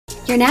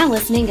You're now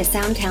listening to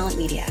Sound Talent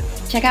Media.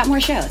 Check out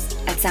more shows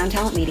at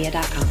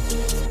soundtalentmedia.com.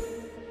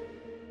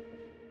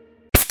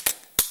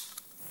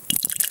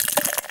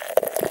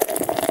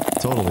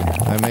 Totally.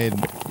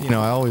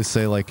 I always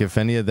say, like, if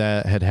any of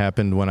that had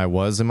happened when I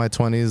was in my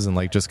 20s and,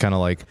 like, just kind of,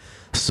 like,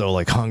 so,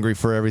 like, hungry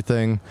for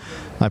everything,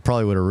 I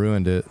probably would have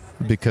ruined it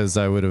because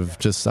I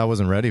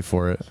wasn't ready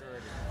for it.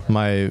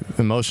 My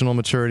emotional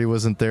maturity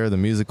wasn't there. The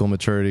musical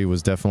maturity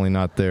was definitely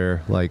not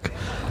there. Like,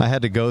 I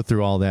had to go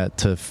through all that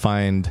to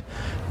find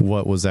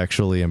what was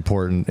actually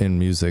important in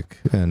music,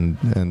 and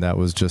that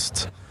was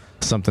just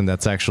something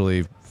that's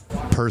actually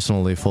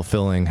personally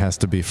fulfilling has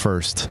to be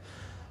first.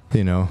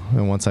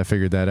 And once I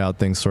figured that out,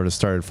 things sort of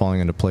started falling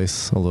into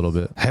place a little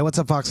bit. Hey, what's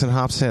up, Vox and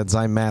Hops heads?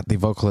 I'm Matt, the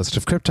vocalist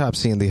of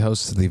Cryptopsy and the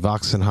host of the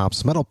Vox and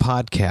Hops Metal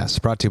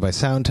Podcast, brought to you by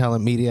Sound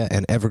Talent Media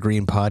and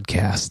Evergreen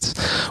Podcasts,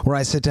 where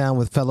I sit down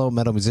with fellow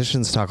metal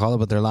musicians, talk all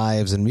about their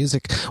lives and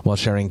music while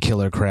sharing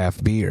killer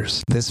craft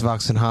beers. This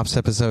Vox and Hops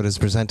episode is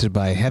presented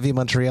by Heavy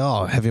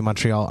Montreal. Heavy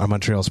Montreal are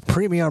Montreal's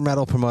premier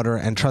metal promoter,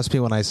 and trust me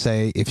when I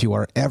say, if you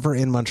are ever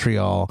in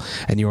Montreal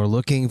and you are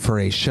looking for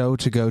a show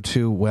to go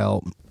to,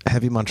 well,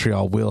 Heavy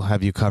Montreal will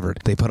have you covered.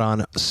 They put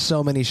on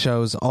so many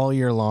shows all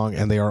year long,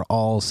 and they are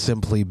all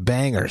simply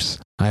bangers.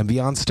 I am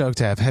beyond stoked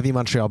to have Heavy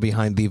Montreal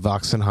behind the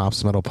Vox and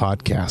Hops Metal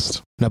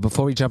Podcast. Now,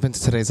 before we jump into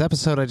today's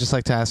episode, I'd just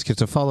like to ask you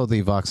to follow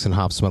the Vox and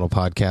Hops Metal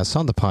Podcast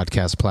on the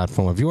podcast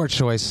platform of your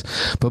choice.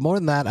 But more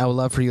than that, I would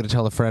love for you to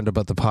tell a friend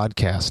about the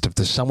podcast. If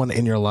there's someone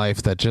in your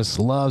life that just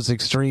loves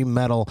extreme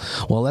metal,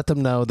 well, let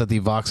them know that the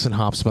Vox and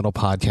Hops Metal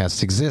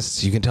Podcast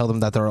exists. You can tell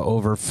them that there are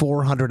over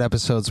 400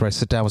 episodes where I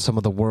sit down with some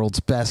of the world's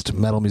best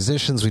metal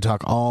musicians. We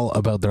talk all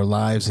about their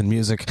lives and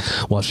music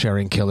while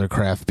sharing killer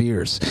craft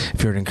beers.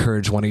 If you're to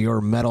encourage one of your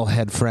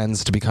metalhead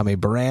friends to become a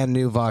brand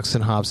new Vox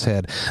and Hops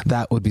head,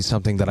 that would be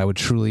something that I would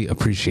truly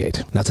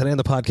appreciate. Now, today on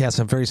the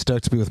podcast, I'm very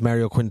stoked to be with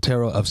Mario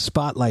Quintero of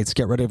Spotlights.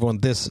 Get ready, everyone.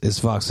 This is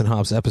Vox and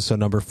Hops episode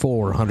number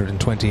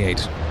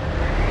 428.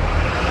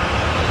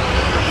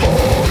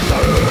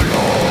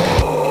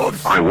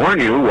 I warn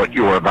you, what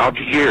you are about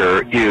to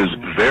hear is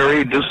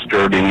very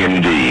disturbing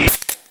indeed.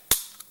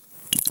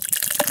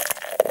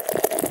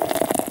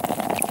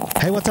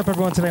 Hey, what's up,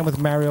 everyone? Today I'm with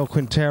Mario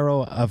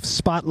Quintero of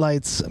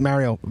Spotlights.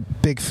 Mario,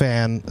 big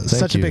fan.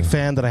 Such a big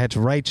fan that I had to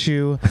write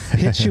you,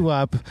 hit you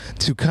up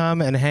to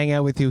come and hang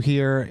out with you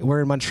here.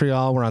 We're in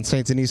Montreal. We're on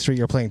Saint Denis Street.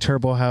 You're playing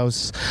Turbo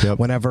House. Yep.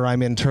 Whenever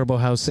I'm in Turbo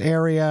House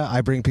area,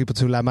 I bring people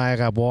to La Mer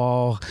à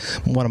Boire,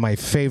 one of my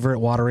favorite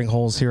watering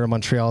holes here in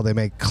Montreal. They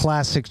make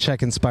classic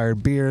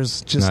Czech-inspired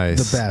beers. Just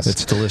nice. The best.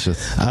 It's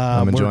delicious.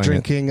 I'm enjoying We're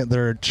drinking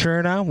their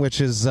Cherna,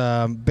 which is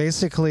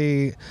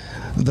basically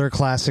their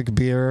classic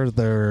beer,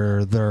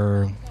 their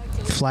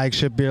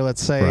flagship beer,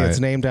 let's say. Right. It's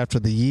named after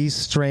the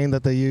yeast strain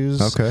that they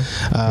use,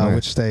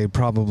 which they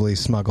probably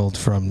smuggled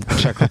from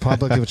Czech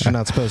Republic, which you're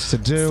not supposed to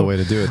do. That's the way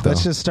to do it, though.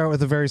 Let's just start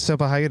with a very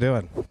simple, how you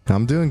doing?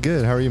 I'm doing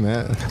good. How are you,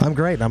 Matt? I'm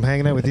great. I'm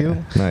hanging out with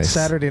you. Nice.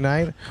 Saturday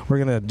night.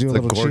 We're going to do a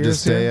little cheers.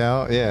 Gorgeous day here.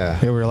 out. Yeah.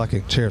 Yeah, we were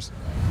lucky. Cheers.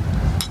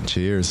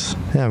 Cheers.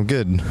 Yeah, I'm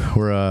good.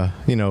 We're,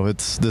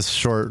 it's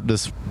this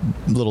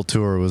little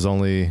tour was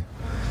only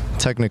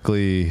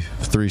technically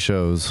 3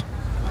 shows.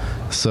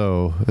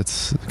 So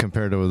it's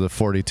compared to the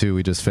 42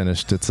 we just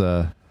finished. It's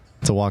a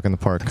walk in the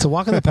park. It's a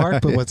walk in the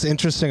park, but what's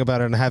interesting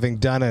about it, and having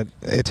done it,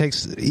 it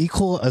takes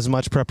equal as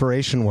much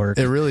prepreration work.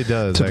 It really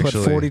does, to put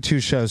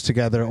 42 shows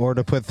together or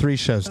to put 3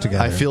 shows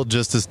together. I feel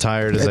just as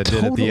tired as I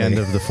did at the end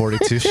of the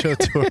 42 show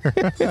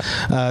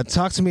tour.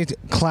 Talk to me,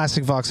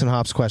 classic Vox and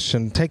Hops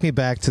question. Take me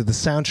back to the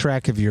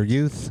soundtrack of your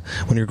youth.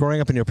 When you're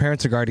growing up in your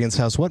parents' or guardians'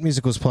 house, what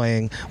music was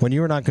playing? When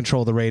you were not in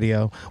control of the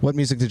radio, what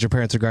music did your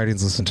parents or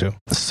guardians listen to?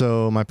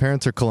 So my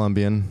parents are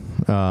Colombian.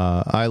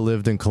 I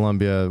lived in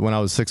Colombia when I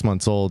was 6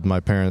 months old.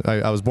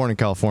 I was born in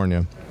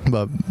California,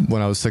 but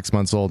when I was 6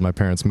 months old, my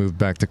parents moved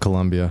back to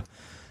Colombia,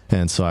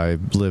 and so I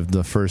lived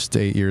the first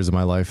 8 years of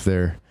my life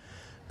there.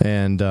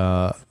 And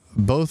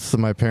both of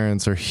my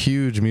parents are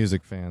huge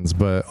music fans,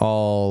 but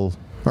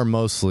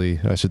mostly,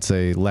 I should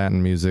say,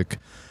 Latin music.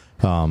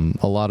 A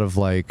lot of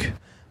like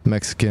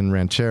Mexican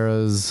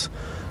rancheras.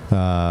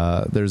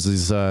 There's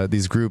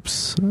these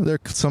groups.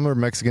 Some are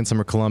Mexican,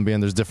 some are Colombian.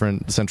 There's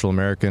different Central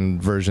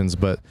American versions,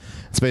 but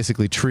it's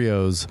basically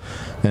trios,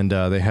 and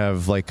they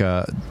have like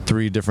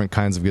 3 different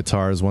kinds of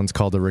guitars. One's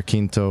called a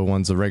requinto,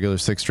 one's a regular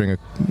 6-string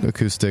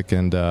acoustic,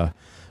 and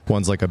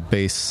one's like a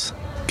bass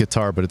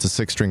guitar, but it's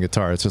a 6-string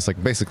guitar. It's just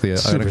like basically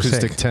an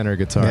acoustic tenor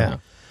guitar. Yeah.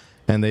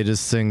 And they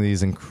just sing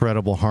these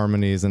incredible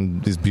harmonies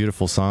and these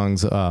beautiful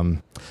songs.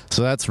 So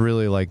that's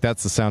really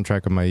that's the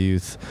soundtrack of my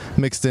youth,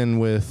 mixed in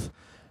with,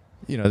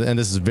 and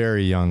this is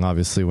very young,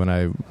 obviously, when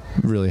I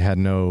really had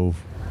no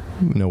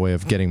way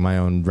of getting my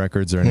own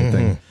records or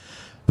anything.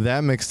 Mm-hmm.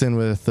 That mixed in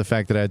with the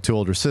fact that I had 2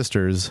 older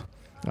sisters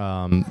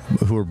who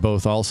were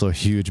both also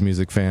huge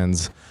music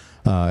fans.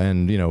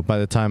 And by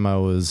the time I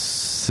was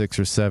 6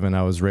 or 7,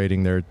 I was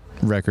raiding their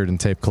record and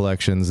tape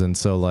collections, and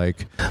so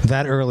like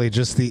that early,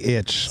 just the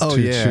itch. Oh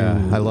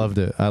yeah, I loved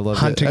it. I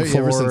loved hunting it. for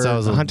Ever since I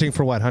was hunting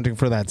for what? Hunting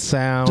for that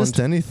sound. Just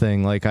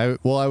anything. Like I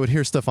would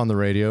hear stuff on the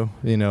radio,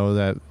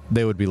 that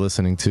they would be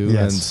listening to,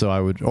 yes. and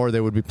so or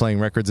they would be playing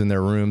records in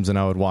their rooms, and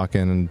I would walk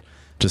in and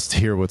just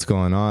hear what's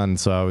going on.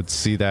 So I would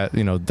see that,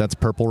 that's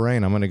Purple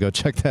Rain. I'm going to go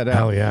check that out.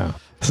 Hell yeah.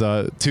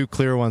 So 2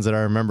 clear ones that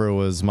I remember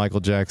was Michael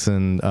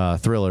Jackson,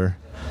 Thriller,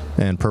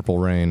 and Purple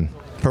Rain.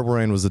 Purple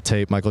Rain was the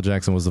tape. Michael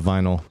Jackson was the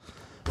vinyl.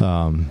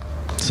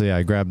 So yeah,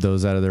 I grabbed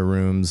those out of their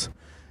rooms,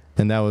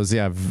 and that was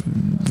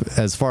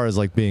as far as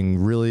like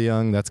being really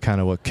young, that's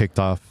kind of what kicked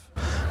off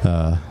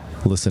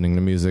listening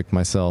to music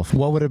myself.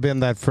 What would have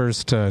been that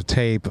first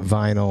tape,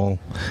 vinyl,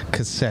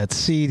 cassette,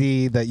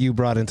 CD that you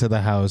brought into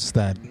the house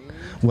that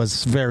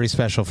was very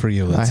special for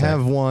you? I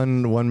have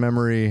one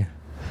memory.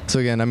 So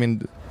again, I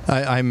mean,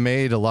 I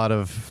made a lot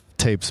of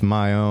tapes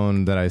my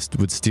own that I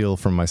would steal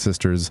from my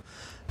sisters.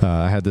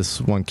 I had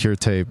this one Cure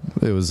tape.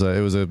 It was a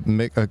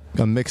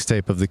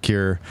mixtape of the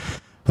Cure,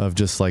 of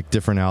just like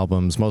different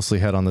albums, mostly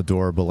Head on the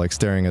Door, but like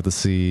Staring at the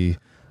Sea,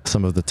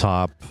 some of the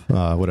Top,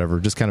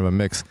 whatever, just kind of a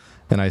mix.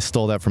 And I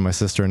stole that from my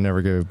sister and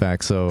never gave it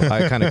back. So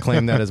I kind of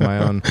claimed that as my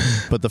own.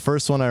 But the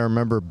first one I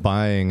remember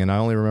buying, and I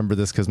only remember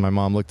this because my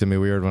mom looked at me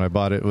weird when I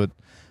bought it,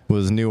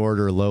 was New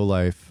Order, Low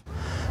Life.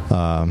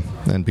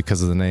 And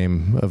because of the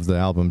name of the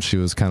album, she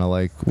was kind of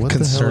like, "What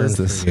the hell is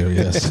this?" You,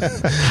 yes.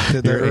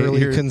 Their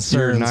early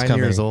concerns. You're 9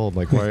 coming. Years old.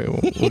 Like,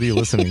 what are you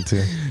listening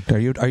to? Are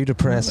you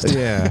depressed?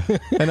 Yeah.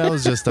 And I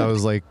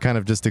was like kind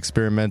of just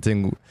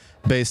experimenting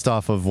based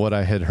off of what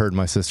I had heard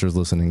my sisters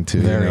listening to.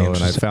 Very and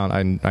I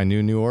found I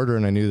knew New Order,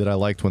 and I knew that I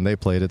liked when they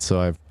played it,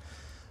 so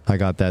I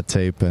got that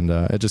tape, and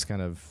it just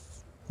kind of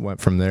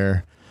went from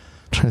there.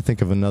 I'm trying to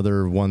think of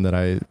another one that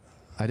I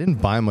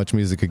didn't buy much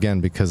music again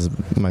because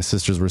my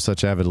sisters were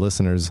such avid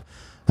listeners.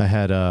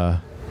 I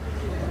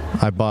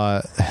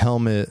bought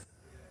Helmet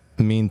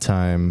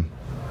Meantime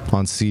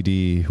on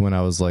CD when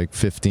I was like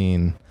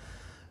 15,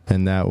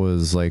 and that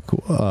was like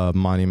a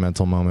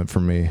monumental moment for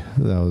me.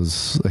 That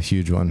was a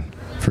huge one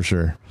for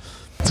sure.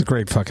 It's a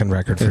great fucking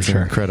record for it's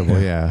sure. Incredible,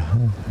 yeah.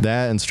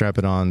 That and Strap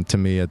It On to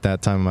me at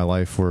that time in my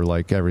life were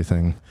like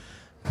everything.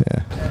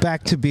 Yeah.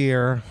 Back to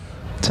beer.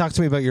 Talk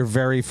to me about your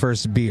very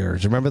first beer.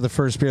 Do you remember the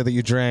first beer that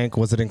you drank?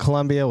 Was it in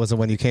Colombia? Was it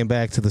when you came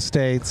back to the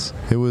States?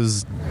 It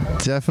was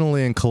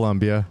definitely in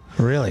Colombia.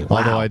 Really? Wow.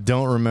 Although I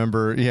don't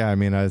remember. Yeah, I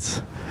mean,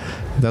 that's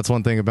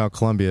one thing about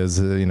Colombia is,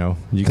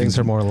 things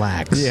are more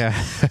lax. Yeah.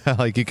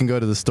 Like you can go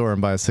to the store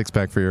and buy a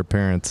 6-pack for your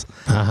parents.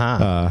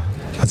 That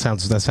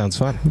sounds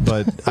fun.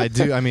 But I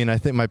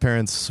think my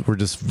parents were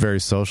just very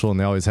social, and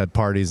they always had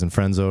parties and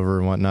friends over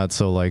and whatnot.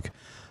 So like,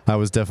 I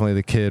was definitely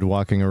the kid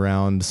walking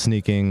around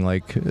sneaking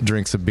like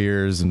drinks of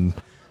beers and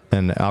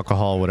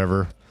alcohol,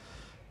 whatever.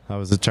 I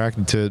was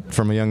attracted to it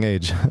from a young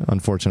age,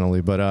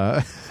 unfortunately, but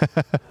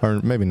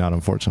or maybe not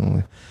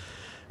unfortunately.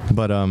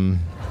 But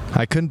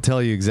I couldn't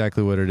tell you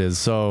exactly what it is.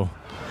 So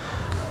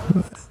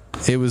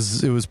it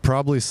was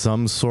probably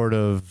some sort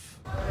of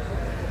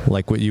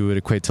like what you would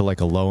equate to like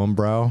a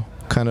Lowenbrau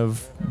kind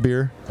of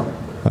beer.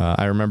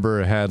 I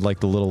remember it had like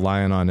the little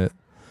lion on it,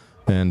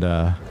 and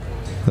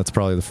that's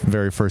probably the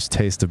very first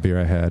taste of beer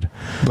I had.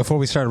 Before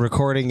we started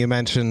recording, you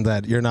mentioned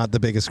that you're not the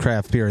biggest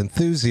craft beer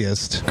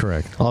enthusiast.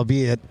 Correct.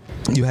 Albeit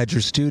you had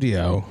your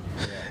studio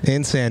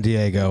in San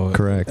Diego.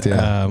 Correct,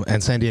 yeah.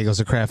 And San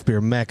Diego's a craft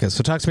beer mecca.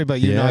 So talk to me about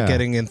you not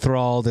getting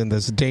enthralled in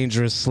this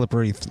dangerous,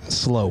 slippery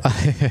slope.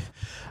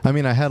 I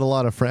mean, I had a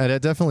lot of friends. I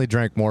definitely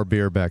drank more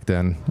beer back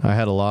then. I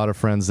had a lot of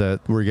friends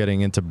that were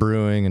getting into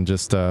brewing and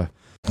just...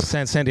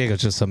 San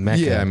Diego's just a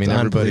mecca. Yeah, I mean,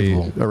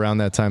 everybody around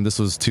that time, this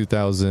was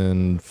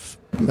 2000...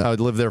 I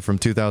lived there from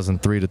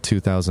 2003 to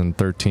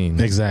 2013.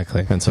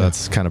 Exactly. And so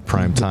that's kind of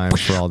prime time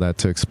for all that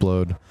to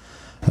explode.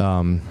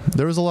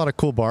 There was a lot of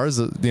cool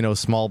bars,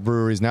 small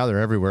breweries. Now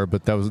they're everywhere,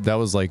 but that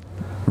was like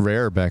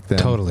rare back then.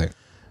 Totally.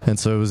 And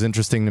so it was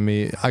interesting to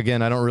me.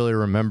 Again, I don't really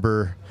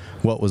remember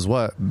what was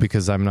what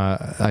because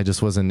I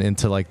just wasn't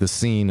into like the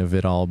scene of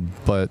it all,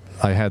 but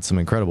I had some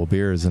incredible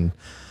beers, and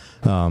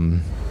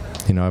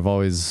I've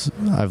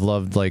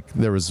loved, like,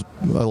 there was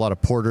a lot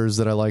of porters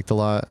that I liked a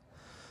lot.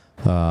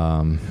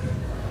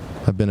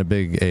 I've been a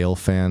big ale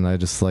fan. I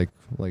just like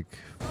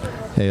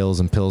ales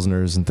and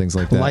pilsners and things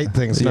like that. Light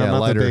things, not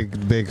lighter. the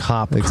big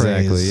hop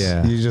exactly, craze.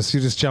 Yeah. You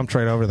just jumped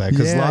right over that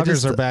because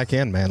lagers are back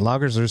in, man.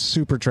 Lagers are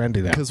super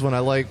trendy now. Because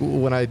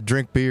when I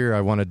drink beer,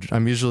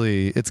 I'm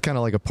usually, it's kind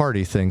of like a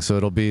party thing. So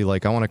it'll be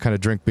like I want to kind of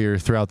drink beer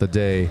throughout the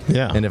day.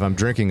 Yeah. And if I'm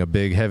drinking a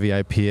big heavy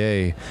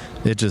IPA,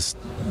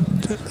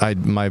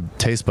 my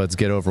taste buds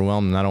get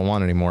overwhelmed and I don't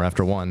want any more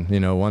after one.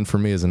 One for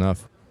me is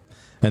enough.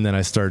 And then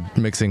I start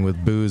mixing with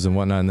booze and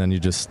whatnot, and then you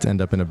just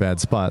end up in a bad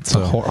spot.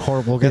 So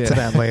we'll get to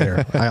that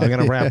later. I'm going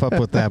to wrap up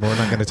with that, but we're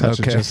not going to touch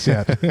it just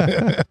yet.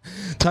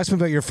 Talk to me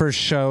about your first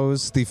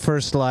shows, the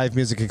first live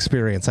music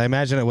experience. I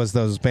imagine it was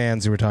those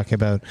bands you were talking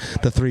about,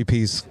 the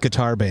 3-piece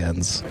guitar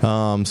bands.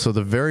 So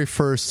the very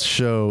first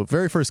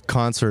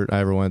concert I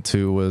ever went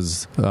to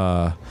was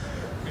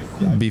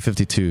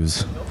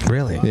B-52s.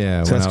 Really?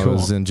 Yeah, So when that's I cool.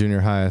 was in junior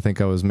high, I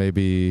think I was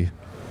maybe,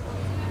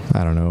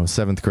 I don't know,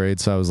 7th grade,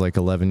 so I was like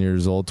 11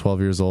 years old,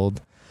 12 years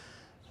old.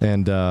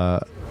 And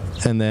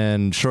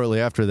then shortly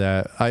after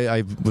that,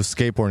 I was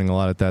skateboarding a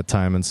lot at that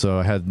time, and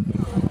so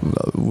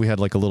we had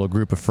like a little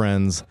group of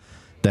friends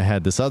that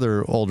had this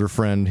other older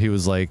friend. He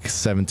was like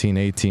 17,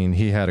 18.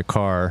 He had a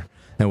car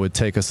and would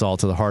take us all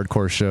to the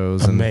hardcore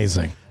shows.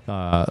 Amazing.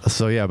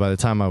 So yeah, by the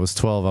time I was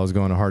 12, I was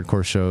going to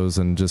hardcore shows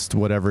and just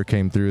whatever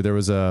came through. There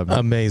was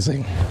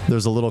Amazing.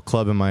 There's a little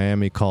club in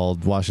Miami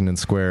called Washington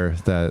Square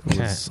that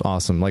was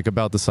awesome, like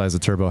about the size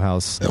of Turbo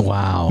House.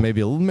 Wow.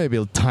 Maybe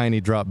a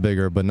tiny drop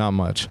bigger, but not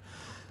much.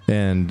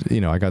 And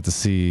I got to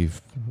see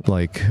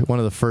like one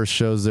of the first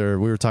shows there.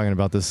 We were talking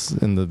about this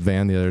in the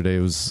van the other day.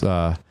 It was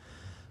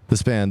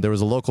this band. There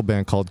was a local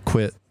band called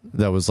Quit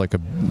that was like a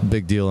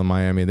big deal in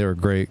Miami. They were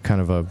great, kind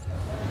of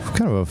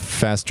a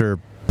faster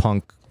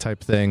punk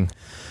type thing,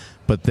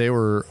 but they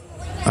were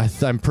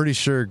I'm pretty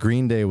sure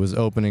Green Day was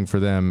opening for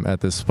them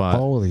at this spot.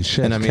 Holy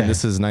shit. And I mean,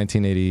 this is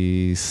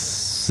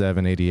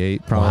 1987,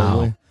 88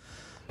 probably.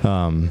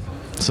 Wow.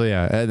 So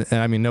yeah, and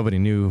I mean, nobody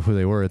knew who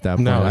they were at that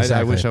point. No,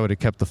 exactly. I wish I would have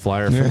kept the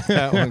flyer for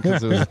that one,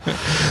 because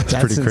it's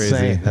pretty crazy.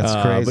 Insane.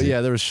 That's crazy. But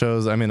yeah, there were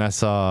shows. I mean, I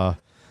saw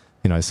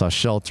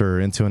Shelter,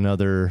 Into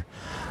Another,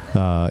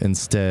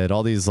 Instead,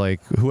 all these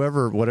like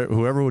whoever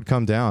would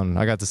come down.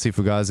 I got to see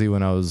Fugazi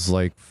when I was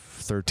like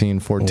 13,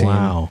 14.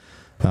 Wow.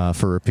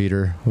 For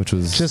Repeater, which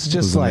was just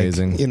was like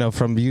amazing.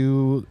 From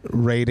you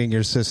raiding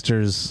your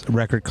sister's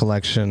record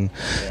collection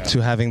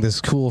to having this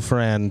cool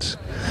friend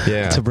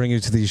to bring you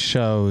to these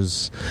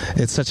shows.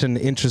 It's such an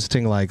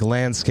interesting like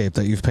landscape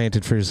that you've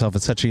painted for yourself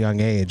at such a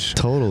young age.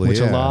 Totally, which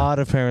a lot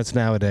of parents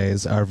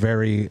nowadays are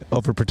very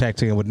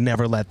overprotecting and would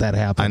never let that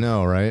happen. I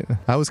know, right?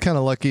 I was kind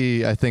of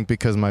lucky, I think,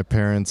 because my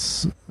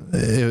parents,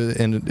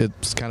 and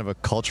it's kind of a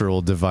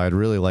cultural divide,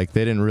 really. Like,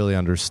 they didn't really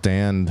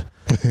understand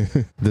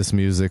this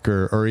music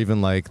or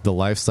even like the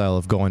lifestyle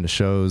of going to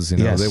shows.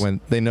 Yes.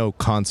 They know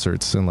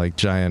concerts in like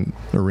giant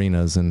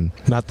arenas, and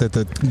not that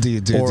the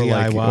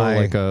DIY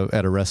like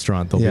at a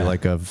restaurant there'll be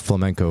like a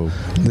flamenco guy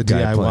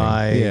DIY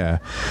playing. Yeah.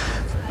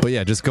 But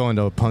yeah, just going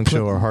to a punk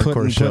show or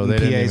hardcore show, they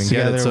didn't even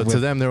get it. So to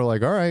them, they were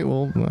like, all right,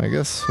 well, I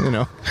guess,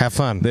 have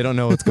fun. They don't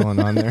know what's going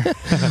on there.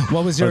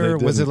 What was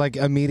was it like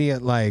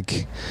immediate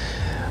like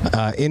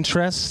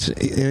interest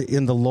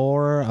in the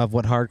lore of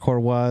what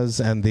hardcore was,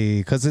 and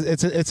because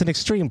it's an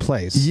extreme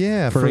place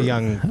for a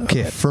young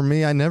kid. For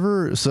me, I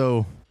never,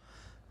 so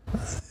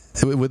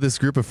with this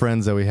group of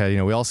friends that we had,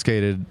 we all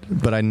skated,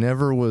 but I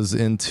never was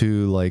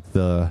into like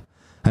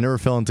I never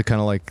fell into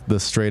kind of like the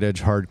straight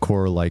edge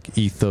hardcore like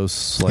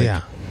ethos.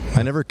 Like,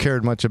 I never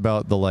cared much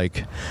about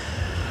the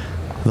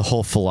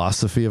whole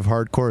philosophy of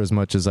hardcore as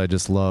much as I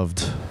just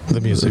loved the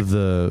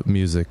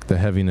music, the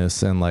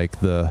heaviness, and like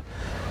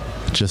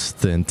just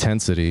the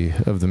intensity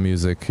of the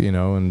music,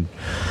 and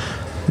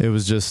it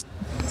was just,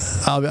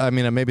 I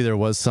mean, maybe there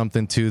was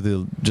something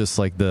to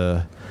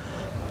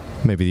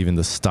maybe even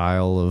the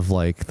style of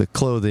like the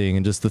clothing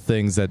and just the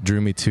things that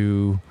drew me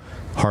to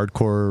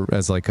hardcore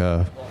as like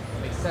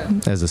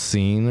as a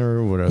scene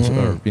or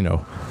whatever,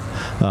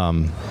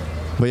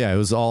 but yeah, it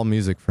was all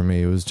music for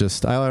me. It was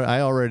just,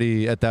 I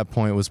already at that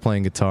point was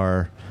playing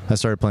guitar. I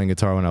started playing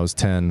guitar when I was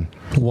 10.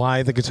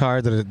 Why the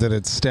guitar? Did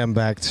it stem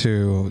back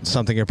to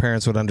something your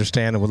parents would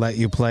understand and would let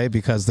you play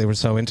because they were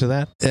so into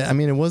that? I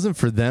mean, it wasn't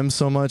for them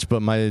so much,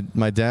 but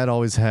my dad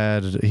always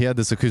had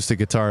this acoustic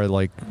guitar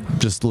like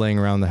just laying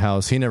around the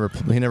house. He never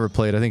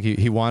played. I think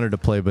he wanted to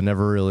play, but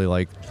never really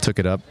like took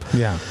it up.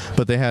 Yeah.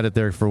 But they had it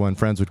there for when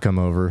friends would come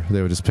over.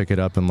 They would just pick it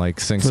up and like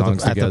sing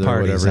songs together at the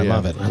parties. or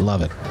whatever. I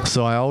love it.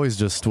 So I always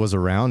just was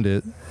around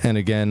it. And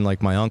again,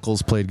 like my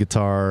uncles played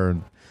guitar.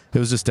 It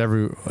was just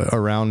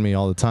around me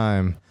all the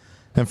time.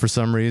 And for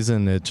some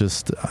reason, it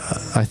just,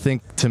 I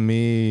think to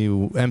me,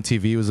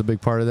 MTV was a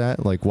big part of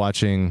that. Like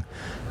watching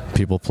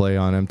people play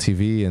on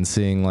MTV and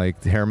seeing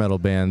like hair metal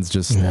bands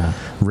just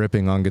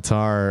ripping on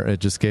guitar. It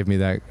just gave me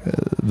that,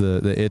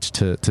 the itch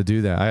to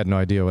do that. I had no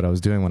idea what I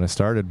was doing when I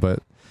started,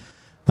 but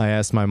I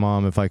asked my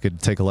mom if I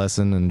could take a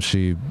lesson, and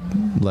she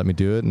let me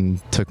do it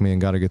and took me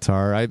and got a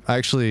guitar.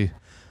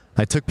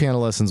 I took piano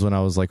lessons when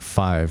I was like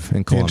 5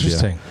 in Colombia.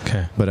 Interesting.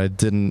 Okay. But it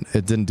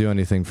didn't do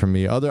anything for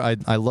me.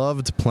 I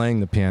loved playing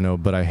the piano,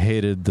 but I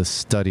hated the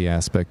study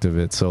aspect of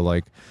it. So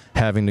like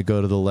having to go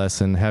to the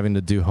lesson, having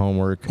to do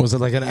homework. Was it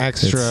like an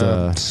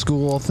extra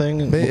school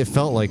thing? It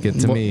felt like it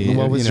to me.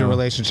 What was your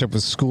relationship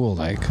with school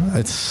like?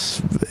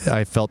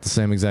 I felt the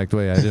same exact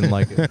way. I didn't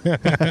like it.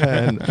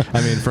 And,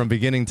 I mean, from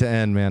beginning to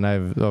end, man, I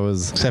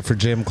was, except for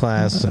gym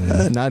class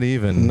and not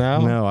even.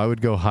 No. I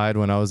would go hide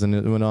when I was in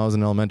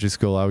elementary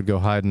school. I would go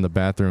hide in the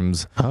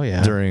bathrooms. Oh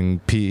yeah. During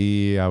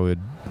PE, I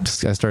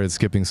started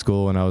skipping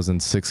school when I was in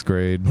 6th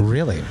grade.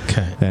 Really?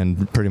 Okay.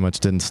 And pretty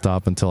much didn't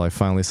stop until I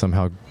finally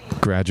somehow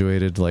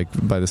graduated, like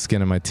by the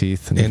skin of my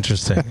teeth.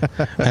 Interesting.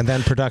 And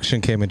then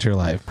production came into your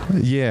life.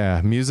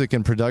 Yeah, music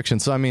and production.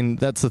 So I mean,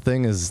 that's the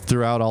thing, is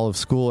throughout all of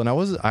school, and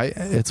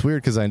it's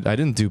weird because I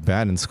didn't do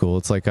bad in school.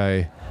 It's like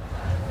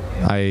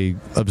I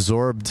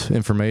absorbed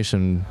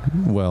information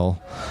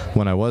well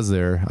when I was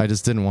there. I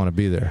just didn't want to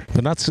be there.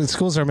 But not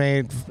schools are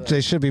made.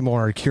 They should be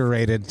more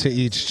curated to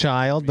each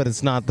child, but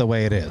it's not the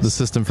way it is. The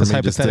system for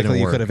me just didn't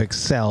hypothetically, work. you could have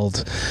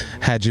excelled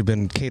had you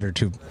been catered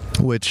to.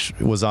 Which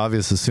was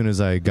obvious as soon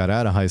as I got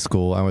out of high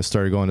school. I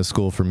started going to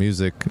school for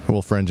music,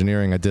 for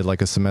engineering. I did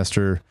like a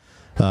semester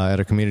at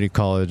a community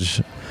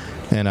college,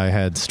 and I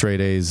had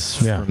straight A's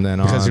from then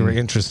on. Because you were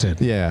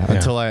interested. Yeah,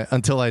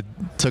 until I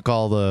took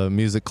all the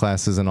music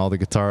classes and all the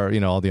guitar,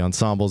 all the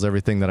ensembles,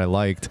 everything that I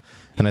liked,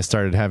 and I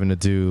started having to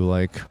do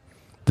like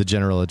the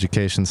general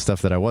education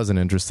stuff that I wasn't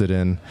interested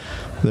in.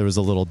 There was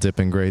a little dip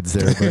in grades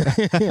there.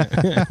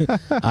 But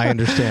I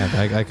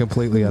understand. I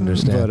completely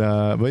understand.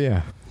 But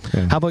yeah.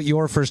 How about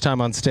your first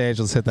time on stage?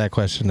 Let's hit that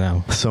question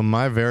now. So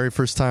my very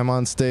first time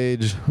on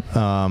stage,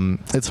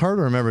 it's hard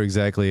to remember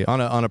exactly.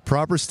 On a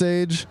proper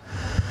stage,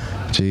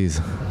 geez,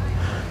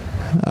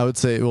 I would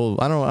say, well,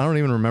 I don't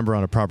even remember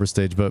on a proper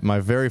stage, but my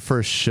very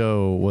first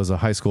show was a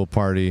high school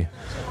party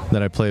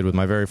that I played with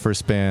my very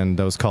first band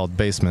that was called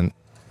Basement.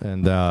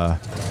 And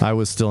I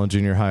was still in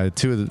junior high.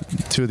 Two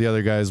of the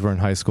other guys were in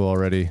high school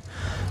already,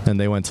 and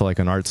they went to like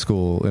an art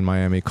school in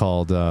Miami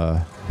called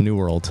New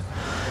World,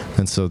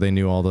 and so they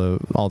knew all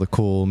the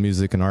cool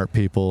music and art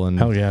people. And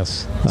oh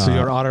yes, so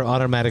you're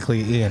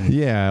automatically in.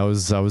 Yeah, I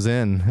was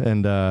in,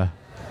 and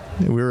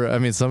we were. I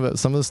mean, some of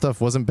the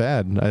stuff wasn't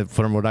bad.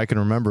 From what I can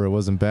remember, it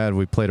wasn't bad.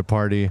 We played a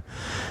party,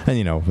 and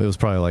it was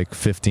probably like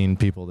 15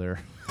 people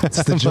there.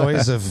 It's the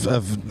joys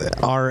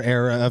of our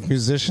era of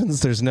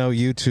musicians. There's no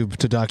YouTube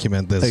to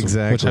document this,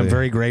 exactly, which I'm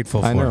very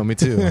grateful for. I know, me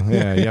too.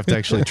 Yeah, you have to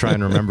actually try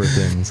and remember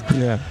things.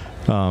 Yeah.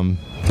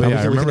 But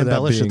yeah, I remember we can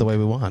embellish it the way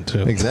we want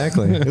to.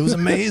 Exactly. It was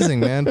amazing,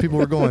 man. People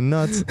were going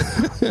nuts.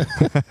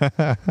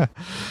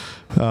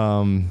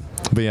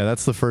 But yeah,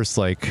 that's the first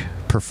like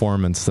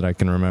performance that I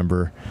can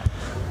remember.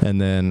 And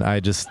then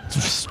I just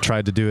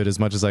tried to do it as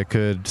much as I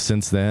could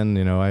since then.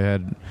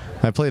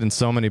 I played in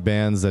so many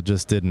bands that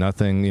just did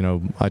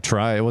nothing. I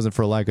tried. It wasn't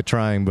for lack of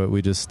trying, but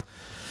we just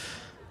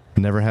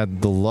never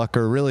had the luck,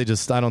 or really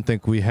just, I don't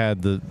think we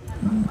had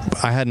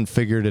I hadn't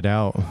figured it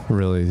out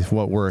really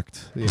what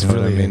worked.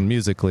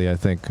 Musically, I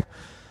think.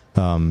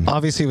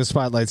 Obviously with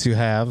Spotlights you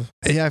have.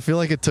 Yeah, I feel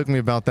like it took me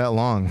about that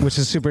long. Which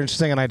is super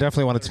interesting, and I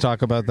definitely wanted to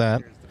talk about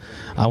that.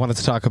 I wanted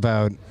to talk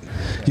about,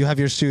 you have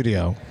your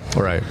studio.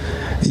 Right.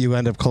 You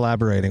end up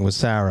collaborating with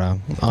Sarah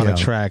on a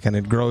track, and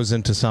it grows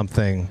into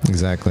something.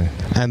 Exactly.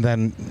 And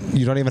then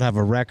you don't even have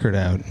a record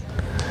out,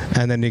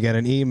 and then you get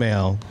an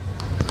email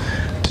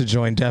to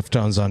join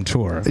Deftones on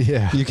tour.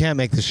 Yeah. You can't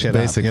make this shit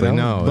Basically, up,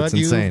 no, but it's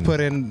insane. You've put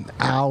in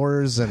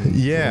hours and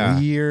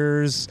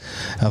years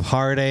of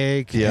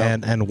heartache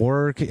and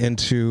work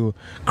into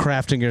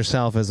crafting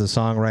yourself as a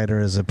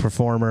songwriter, as a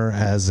performer,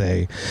 as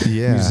a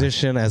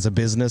musician, as a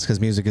business, because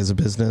music is a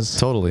business.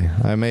 Totally.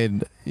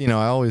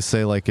 I always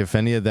say, like, if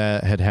any of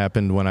that had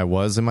happened when I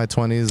was in my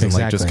 20s and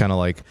like just kind of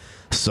like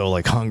so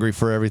like hungry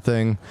for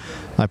everything,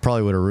 I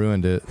probably would have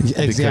ruined it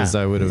because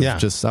I would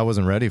have I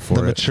wasn't ready for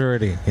the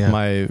maturity. Yeah.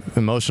 My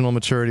emotional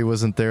maturity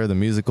wasn't there. The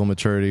musical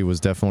maturity was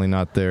definitely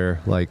not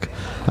there. Like,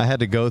 I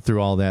had to go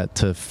through all that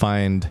to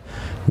find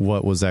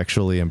what was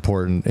actually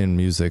important in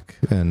music,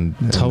 and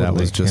that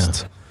was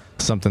just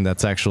something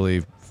that's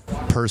actually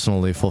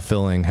personally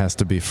fulfilling has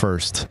to be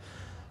first.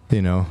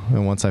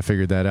 And once I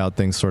figured that out,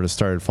 things sort of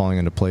started falling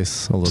into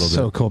place a little bit.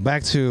 So cool.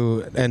 Back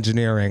to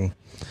engineering.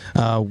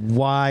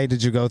 Why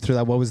did you go through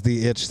that? What was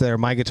the itch there?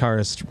 My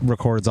guitarist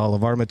records all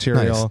of our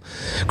material.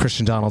 Nice.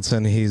 Christian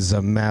Donaldson, he's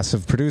a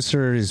massive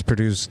producer. He's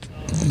produced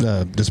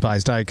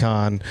Despised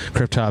Icon,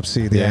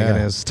 Cryptopsy, The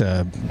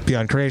Agonist,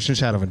 Beyond Creation,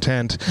 Shadow of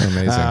Intent.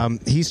 Amazing.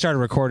 He started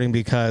recording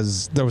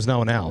because there was no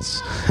one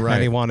else. Right.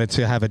 And he wanted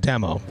to have a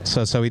demo.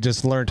 So he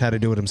just learned how to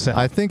do it himself.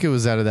 I think it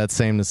was out of that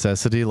same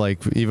necessity. Like,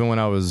 even when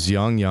I was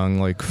young,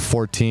 like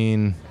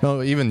 14,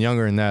 no, even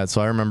younger than that.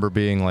 So I remember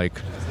being like,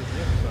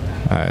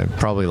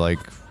 probably like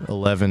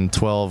 11,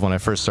 12 when I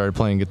first started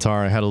playing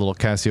guitar. I had a little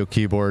Casio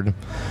keyboard,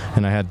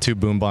 and I had two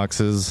boom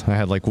boxes. I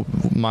had like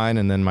mine,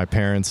 and then my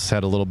parents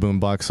had a little boom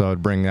box, so I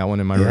would bring that one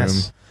in my room.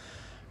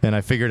 And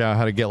I figured out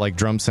how to get like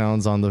drum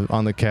sounds on the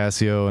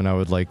Casio, and I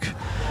would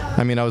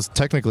I was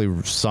technically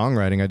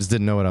songwriting. I just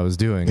didn't know what I was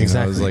doing.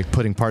 Exactly. I was like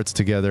putting parts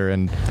together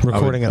and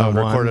recording it on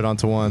one. Record it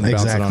onto one,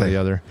 bounce it onto the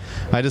other.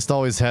 I just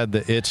always had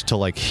the itch to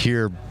like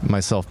hear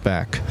myself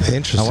back.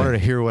 Interesting. I wanted to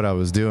hear what I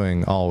was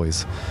doing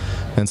always.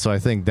 And so I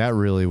think that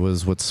really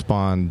was what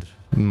spawned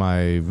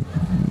my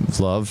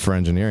love for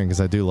engineering, because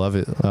I do love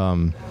it.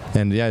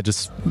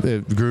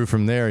 It grew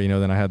from there.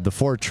 Then I had the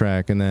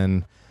 4-track, and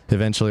then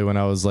eventually when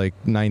I was like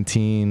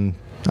 19,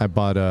 I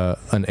bought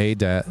an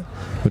ADAT,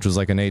 which was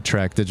like an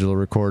 8-track digital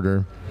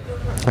recorder,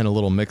 and a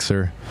little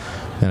mixer,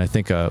 and I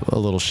think a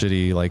little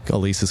shitty like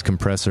Alesis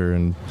compressor,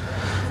 and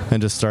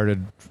just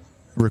started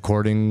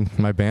recording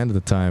my band at the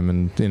time.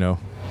 And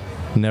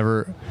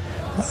never.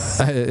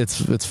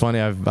 It's funny.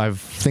 I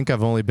think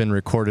I've only been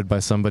recorded by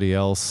somebody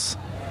else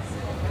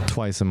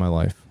twice in my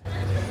life.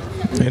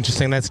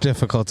 Interesting. That's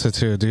difficult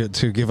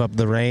to give up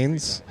the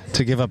reins.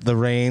 To give up the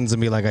reins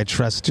and be like, I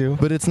trust you.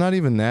 But it's not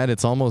even that.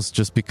 It's almost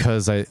just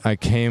because I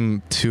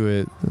came to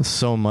it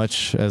so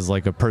much as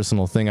like a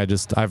personal thing.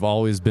 I've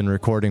always been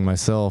recording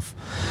myself,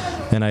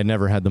 and I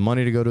never had the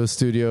money to go to a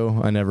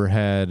studio. I never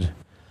had,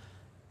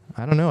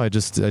 I don't know. It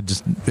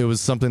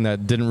was something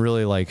that didn't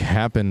really like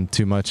happen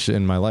too much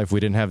in my life. We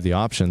didn't have the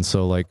option.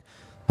 So like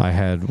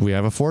we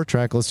have a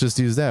 4-track. Let's just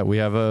use that. We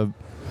have a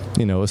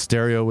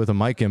stereo with a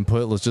mic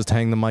input. Let's just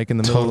hang the mic in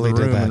the middle of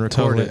the room and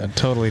record it.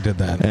 Totally did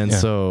that. And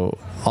so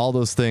all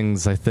those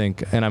things, I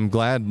think, and I'm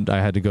glad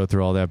I had to go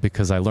through all that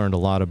because I learned a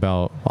lot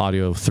about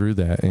audio through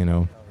that,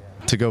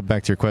 To go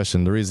back to your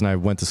question, the reason I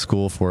went to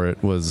school for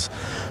it was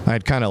I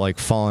had kind of like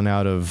fallen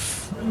out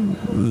of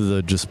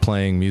the just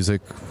playing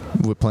music,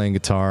 with playing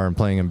guitar and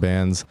playing in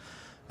bands,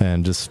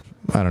 and just,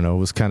 I don't know,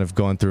 was kind of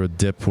going through a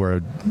dip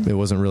where it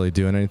wasn't really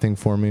doing anything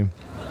for me.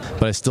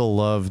 But I still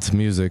loved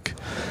music,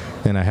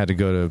 and I had to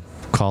go to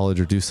college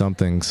or do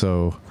something,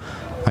 so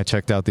I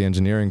checked out the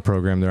engineering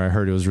program there. I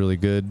heard it was really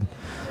good,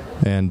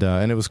 and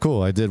it was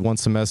cool. I did one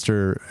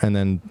semester, and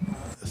then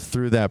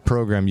through that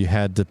program you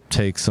had to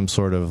take some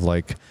sort of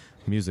like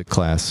music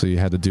class, so you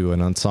had to do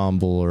an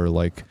ensemble or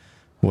like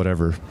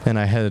whatever. And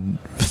I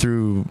had,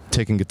 through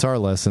taking guitar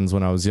lessons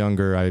when I was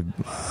younger,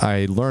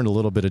 I learned a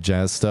little bit of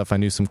jazz stuff. I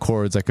knew some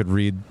chords. I could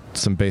read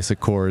some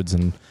basic chords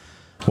and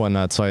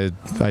whatnot, so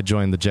I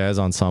joined the jazz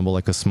ensemble,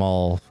 like a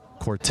small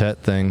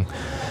quartet thing,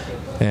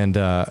 and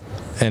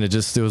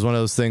it was one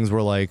of those things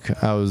where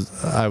like I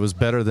was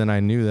better than I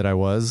knew that I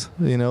was,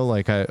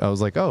 like I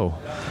was like, oh,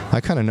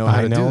 I kind of know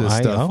how to do this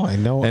stuff. I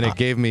know, and it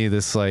gave me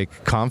this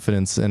like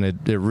confidence, and it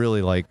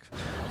really like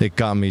it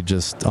got me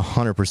just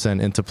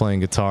 100% into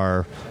playing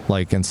guitar,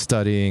 like, and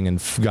studying, and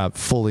got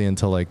fully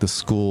into like the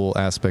school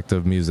aspect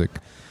of music.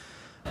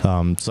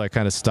 So I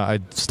kind of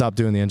stopped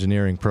doing the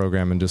engineering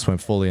program and just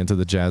went fully into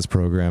the jazz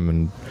program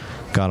and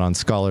got on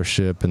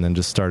scholarship, and then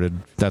just started.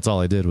 That's all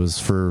I did was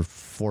for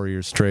 4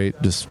 years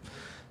straight, just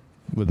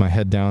with my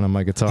head down on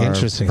my guitar.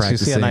 Interesting. So you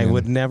see, and I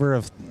would never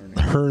have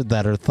heard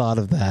that or thought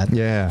of that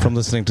from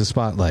listening to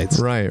Spotlights.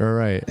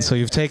 Right. So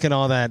you've taken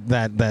all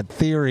that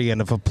theory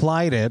and have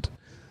applied it.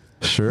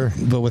 Sure.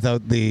 But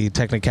without the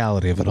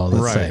technicality of it all.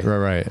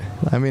 Right.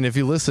 I mean, if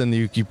you listen,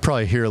 you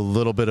probably hear a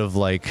little bit of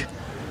like,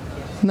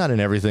 not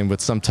in everything,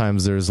 but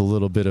sometimes there's a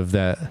little bit of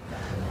that,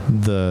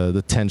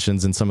 the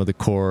tensions in some of the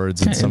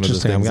chords and some of the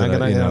things. I'm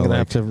going to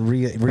have to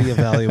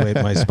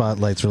reevaluate my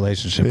Spotlights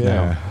relationship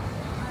now.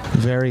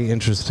 Very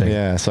interesting.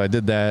 Yeah, so I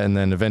did that, and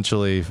then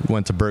eventually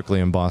went to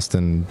Berkeley in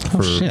Boston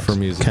for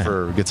music,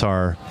 for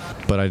guitar,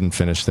 but I didn't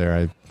finish there.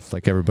 I,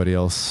 like everybody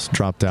else,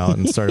 dropped out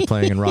and started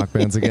playing in rock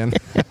bands again.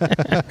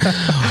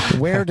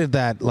 Where did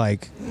that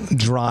like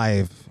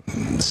drive,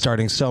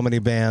 starting so many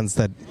bands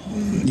that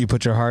you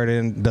put your heart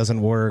in, doesn't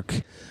work,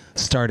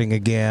 starting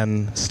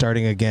again,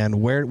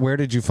 where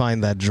did you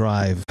find that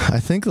drive? I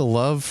think the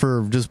love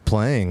for just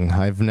playing.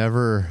 I've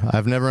never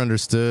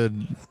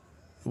understood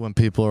when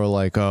people are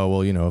like, oh,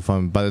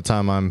 well, by the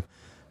time I'm,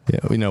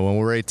 when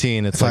we're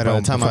 18, it's like by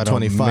the time I'm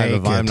 25,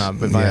 if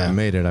I haven't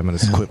made it, I'm going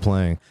to quit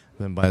playing.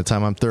 Then by the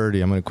time I'm 30,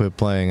 I'm going to quit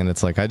playing, and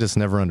it's like I just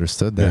never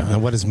understood that. Yeah.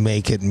 And what does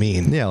make it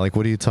mean? Yeah, like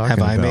what are you talking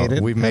about? Have I made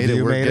it? We've made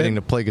it. We're getting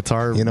to play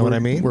guitar. You know what I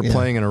mean? We're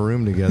playing in a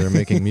room together,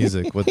 making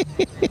music.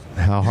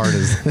 How hard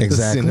is this?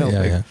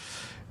 Exactly.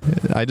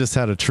 I just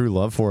had a true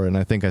love for it, and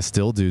I think I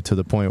still do, to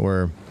the point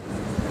where,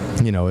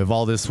 if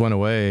all this went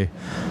away,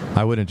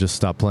 I wouldn't just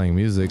stop playing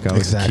music. I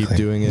would keep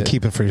doing it.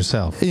 Keep it for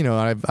yourself.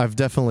 I've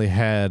definitely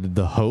had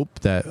the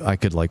hope that I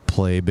could like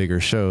play bigger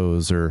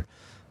shows, or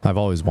I've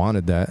always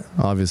wanted that,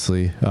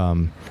 obviously.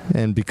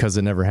 And because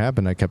it never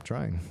happened, I kept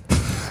trying.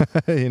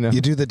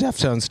 You do the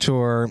Deftones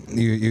tour,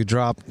 you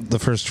drop the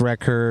first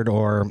record,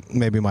 or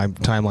maybe my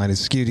timeline is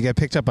skewed. You get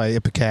picked up by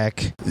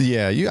Ipecac.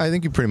 Yeah, I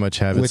think you pretty much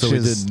have it. Which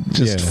is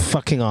just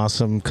fucking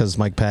awesome, because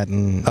Mike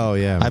Patton. Oh,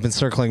 yeah. I've been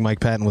circling Mike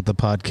Patton with the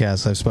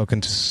podcast. I've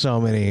spoken to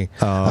so many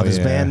of his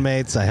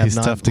bandmates. I have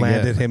not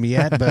landed him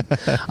yet, but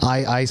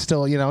I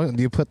still,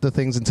 you put the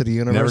things into the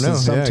universe, and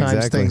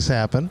sometimes things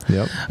happen.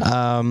 Yep.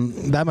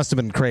 That must have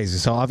been crazy.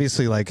 So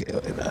obviously, like,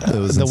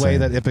 the way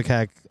that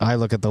Ipecac, I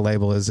look at the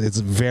label, is it's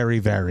very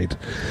varied.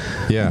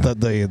 Yeah.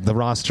 The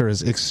roster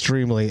is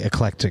extremely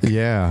eclectic.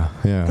 Yeah.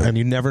 And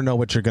you never know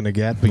what you're going to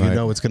get, but you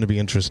know it's going to be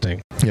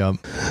interesting. Yep.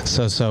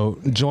 So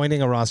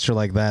joining a roster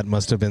like that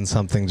must have been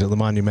something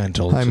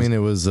monumental. I mean, it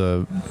was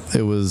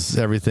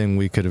everything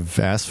we could have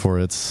asked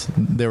for.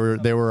 They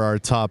were our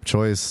top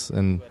choice,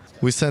 and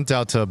we sent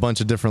out to a bunch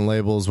of different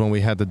labels when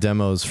we had the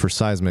demos for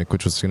Seismic,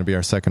 which was going to be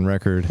our second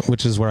record.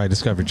 Which is where I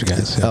discovered you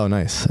guys. Yeah. Oh,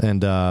 nice.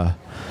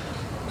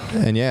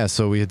 And yeah,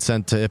 so we had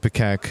sent to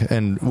Ipecac,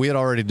 and we had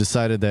already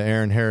decided that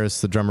Aaron Harris,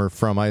 the drummer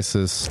from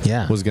ISIS,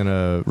 was going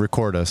to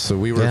record us. So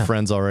we were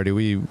friends already.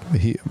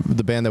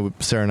 The band that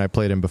Sarah and I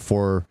played in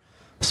before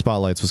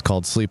Spotlights was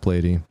called Sleep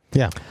Lady.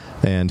 Yeah.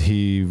 And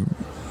he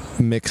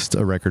mixed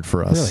a record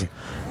for us. Really?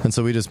 And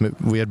so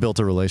we had built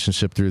a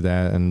relationship through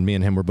that, and me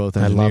and him were both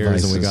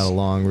engineers, and we got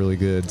along really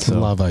good. So. I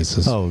love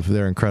ISIS. Oh,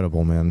 they're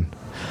incredible, man.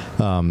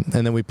 And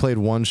then we played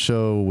one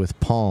show with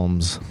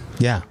Palms,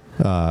 Yeah.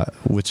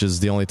 which is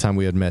the only time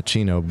we had met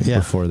Chino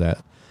before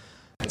that.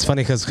 It's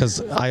funny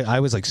because I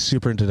was like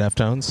super into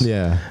Deftones.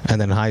 Yeah. And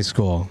then in high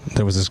school,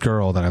 there was this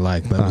girl that I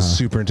liked that was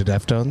super into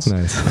Deftones.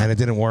 Nice. And it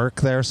didn't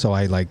work there, so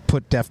I like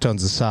put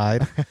Deftones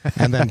aside.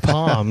 And then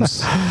Palms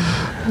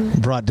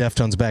brought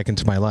Deftones back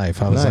into my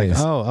life. I was like,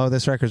 oh,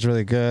 this record's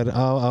really good.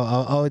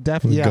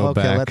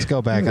 Let's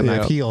go back. And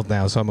I've healed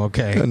now, so I'm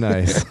okay.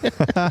 Nice.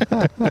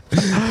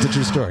 It's a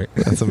true story.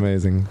 That's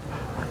amazing.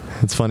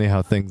 It's funny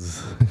how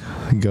things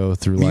go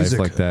through Music,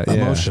 life like that.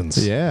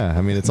 Emotions. Yeah.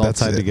 I mean, it's all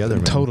tied together,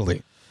 man.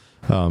 Totally.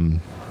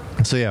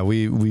 So yeah,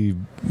 we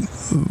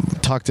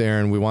talked to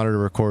Aaron. We wanted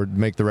to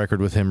make the record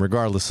with him,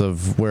 regardless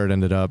of where it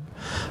ended up.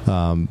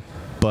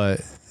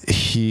 But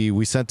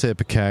we sent to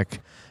Ipecac,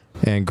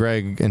 and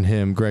Greg,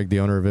 the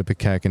owner of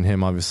Ipecac, and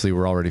him obviously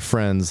were already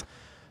friends.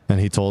 And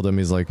he told him,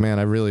 he's like, man,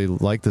 I really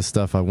like this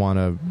stuff. I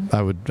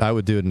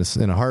would do it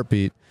in a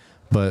heartbeat.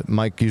 But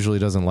Mike usually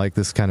doesn't like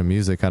this kind of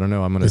music. I don't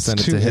know. I'm going to send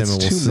it to him, and we'll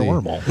see. It's too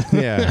normal.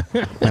 Yeah,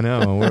 I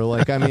know. And we're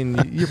like, I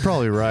mean, you're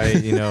probably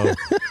right, you know.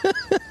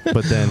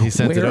 But then he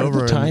sent it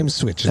over. The time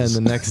switches.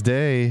 And the next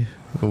day,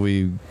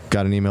 we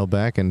got an email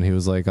back, and he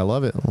was like, I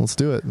love it. Let's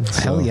do it.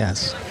 Hell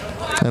yes.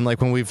 And like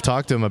when we've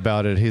talked to him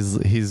about it,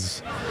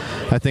 he's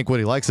I think what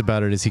he likes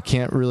about it is he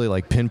can't really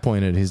like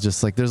pinpoint it. He's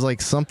just like, there's like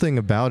something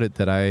about it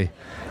that I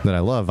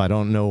love. I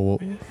don't know.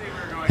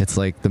 It's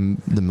like the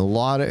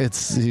melodic.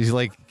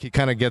 He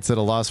kind of gets at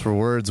a loss for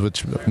words,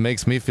 which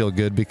makes me feel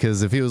good,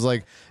 because if he was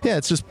like, yeah,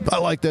 it's just, I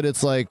like that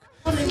it's like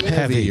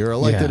heavy, or I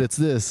like that it's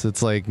this.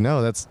 It's like,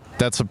 no,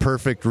 that's a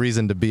perfect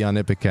reason to be on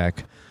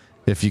Ipecac.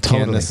 If you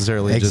can't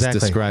necessarily just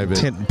describe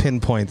it.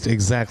 Pinpoint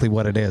exactly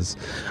what it is.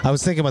 I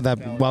was thinking about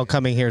that while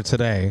coming here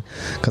today,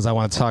 because I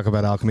want to talk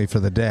about Alchemy for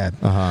the Dead.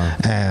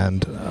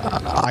 And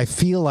I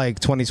feel like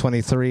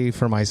 2023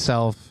 for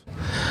myself,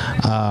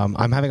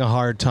 I'm having a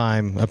hard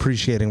time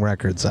appreciating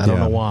records. I don't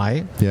know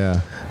why.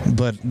 Yeah.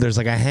 But there's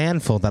like a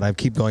handful that I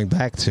keep going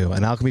back to,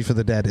 and Alchemy for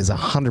the Dead is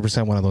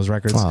 100% one of those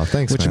records. Wow,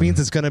 thanks, which man.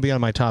 means it's going to be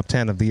on my top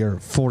 10 of the year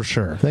for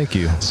sure. Thank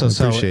you. I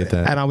appreciate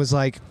that. And I was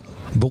like,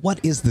 but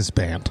what is this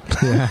band?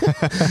 Yeah.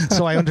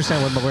 So I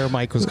understand where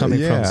Mike was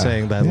coming from,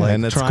 saying that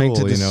like trying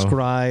to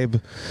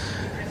describe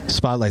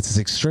Spotlights is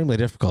extremely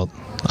difficult.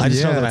 I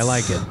just know that I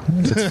like it.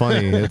 It's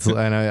funny.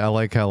 And I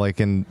like how like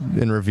in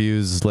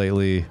reviews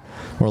lately,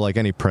 or like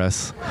any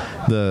press,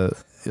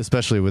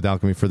 especially with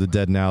Alchemy for the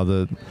Dead now,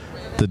 the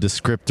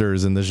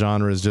descriptors and the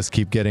genres just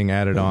keep getting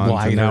added on.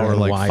 Wider, now we're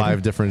like wider.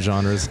 5 different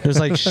genres. There's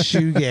like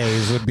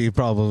shoegaze would be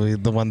probably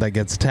the one that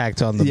gets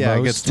tacked on the most. Yeah,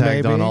 it gets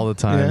tagged on all the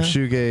time. Yeah.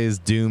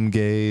 Shoegaze,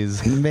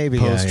 doomgaze, maybe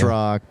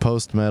post-rock,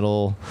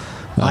 post-metal.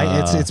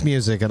 It's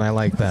music, and I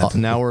like that.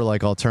 Now we're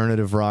like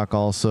alternative rock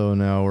also.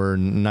 Now we're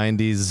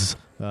 90s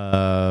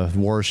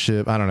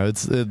worship. I don't know.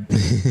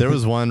 There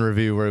was one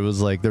review where it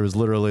was like there was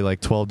literally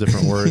like 12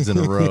 different words in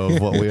a row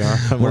of what we are.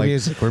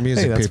 We're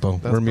music people.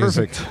 That's we're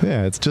music. Perfect.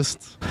 Yeah, it's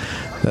just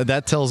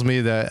that tells me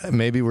that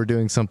maybe we're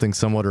doing something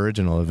somewhat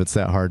original if it's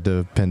that hard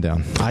to pin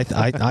down.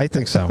 I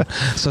think so.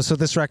 So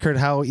this record,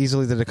 how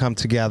easily did it come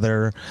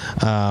together?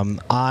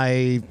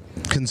 I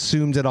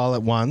consumed it all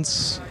at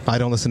once. I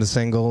don't listen to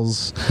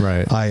singles.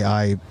 Right.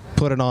 I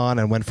put it on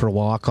and went for a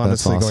walk,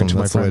 honestly. That's awesome. Going to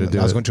That's my the way friend. to do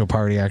I was it. going to a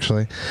party,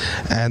 actually.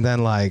 And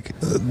then like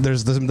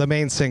there's the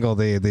main single,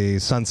 the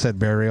Sunset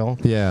Burial.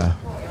 Yeah.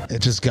 It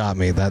just got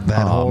me. That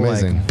whole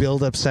amazing. like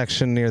build up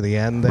section near the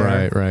end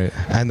there. Right.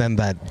 And then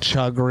that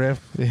chug riff.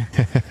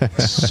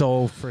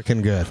 So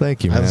freaking good.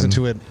 Thank you, man. I listen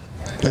to it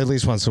at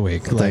least once a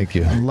week. Thank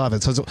you. Love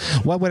it. So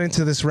what went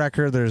into this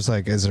record? Is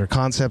there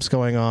concepts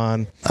going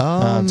on?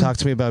 Talk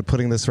to me about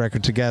putting this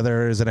record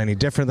together. Is it any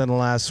different than the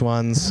last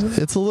ones?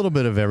 It's a little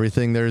bit of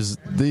everything. There's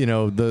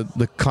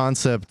the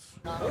concept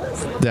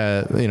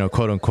that,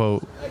 quote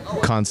unquote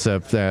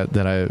concept that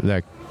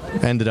the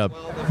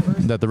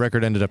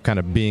record ended up kind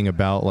of being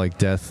about, like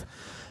death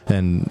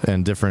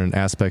and different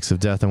aspects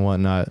of death and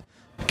whatnot,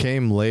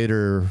 came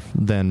later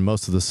than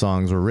most of the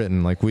songs were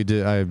written. Like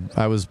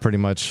I was pretty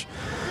much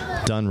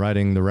done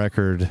writing the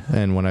record,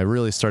 and when I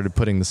really started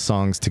putting the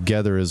songs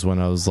together is when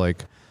I was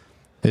like,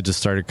 it just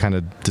started kind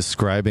of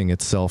describing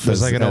itself.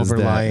 There's as like an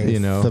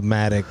overlying that,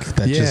 thematic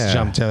that just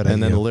jumped out at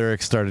and then you. the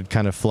lyrics started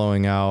kind of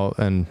flowing out,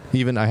 and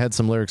even I had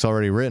some lyrics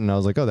already written. I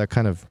was like, oh, that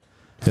kind of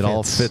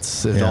all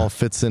fits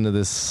into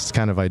this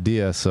kind of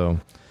idea. So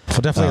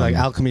well, definitely like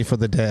Alchemy for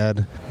the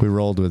Dead. We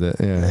rolled with it,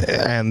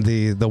 yeah. And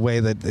the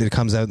way that it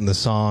comes out in the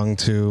song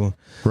too,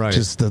 right?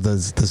 Just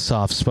the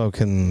soft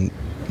spoken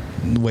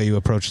way you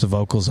approach the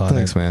vocals on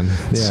Thanks, it. Man.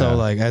 Yeah. So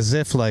like as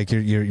if like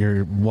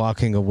you're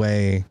walking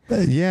away.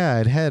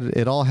 Yeah,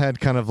 it all had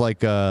kind of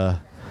like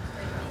a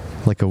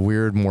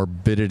weird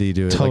morbidity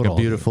to it, like a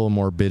beautiful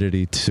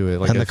morbidity to it.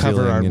 Like, and the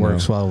cover art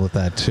works well with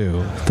that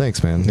too.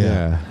 Thanks, man.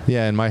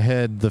 Yeah. In my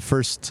head, the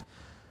first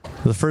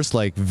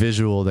like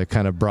visual that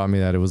kind of brought me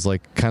that, it was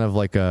like kind of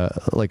like a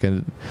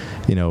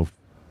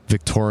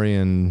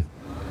Victorian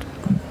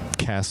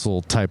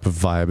castle type of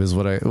vibe is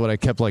what I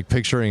kept like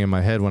picturing in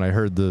my head when I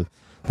heard the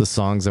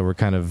songs that were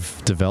kind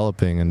of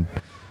developing. And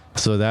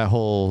So that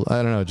whole,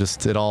 I don't know,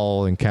 just it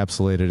all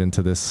encapsulated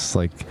into this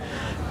like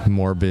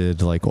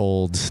morbid, like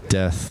old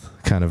death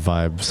kind of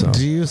vibe. So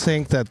do you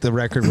think that the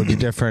record would be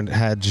different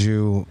had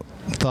you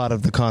thought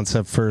of the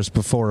concept first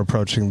before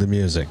approaching the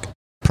music?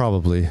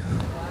 Probably.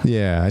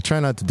 Yeah, I try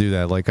not to do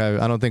that. Like,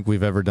 I don't think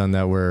we've ever done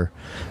that where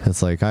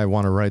it's like, I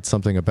want to write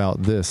something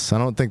about this. I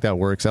don't think that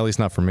works, at least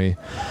not for me.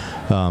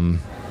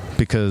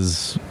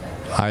 Because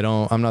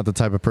I'm not the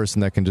type of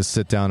person that can just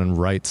sit down and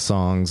write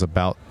songs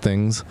about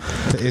things.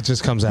 It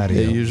just comes out of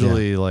you. It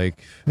usually, like,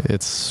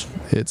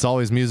 it's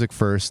always music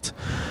first,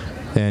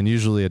 and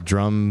usually a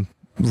drum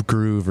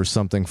groove or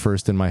something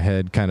first in my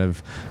head, kind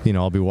of,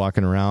 I'll be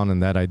walking around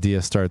and that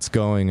idea starts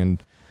going,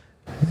 and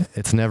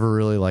it's never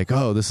really like,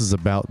 oh, this is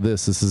about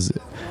this. This is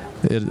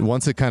it.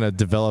 Once it kind of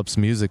develops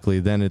musically,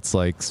 then it's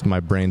like my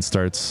brain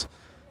starts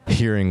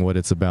hearing what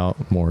it's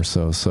about more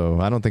so.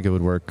 So I don't think it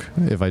would work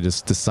if I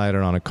just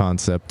decided on a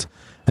concept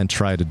and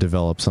try to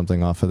develop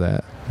something off of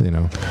that,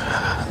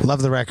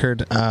 Love the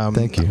record.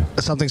 Thank you.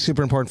 Something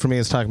super important for me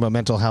is talking about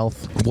mental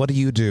health. What do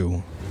you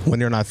do when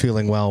you're not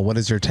feeling well? What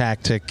is your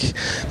tactic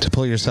to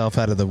pull yourself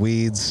out of the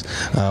weeds?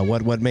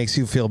 What makes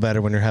you feel better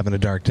when you're having a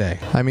dark day?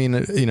 I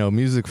mean,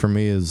 music for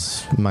me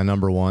is my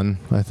number one,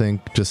 I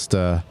think, just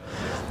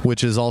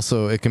which is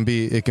also, it can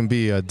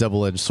be a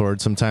double-edged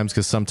sword sometimes,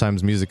 because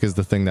sometimes music is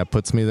the thing that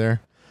puts me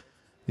there.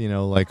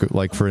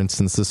 Like for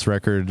instance, this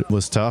record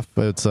was tough,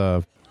 but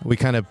we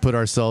kind of put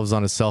ourselves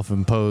on a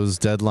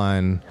self-imposed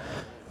deadline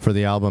for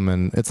the album,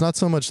 and it's not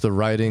so much the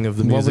writing of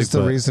the music. What was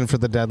the reason for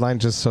the deadline?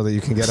 Just so that you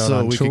can get out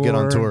on tour? So we could get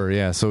on tour,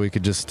 yeah. So we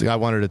could I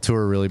wanted to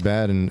tour really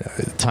bad, and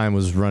time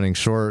was running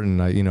short,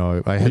 and I had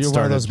started. You're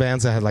one of those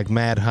bands that had like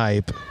mad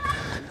hype,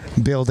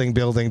 building,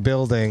 and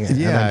then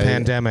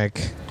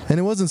pandemic. And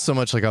it wasn't so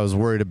much like I was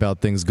worried about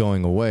things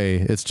going away.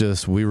 It's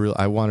just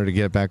I wanted to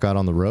get back out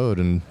on the road,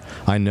 and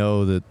I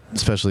know that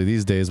especially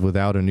these days,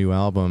 without a new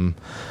album,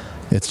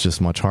 it's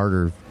just much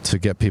harder to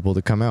get people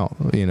to come out.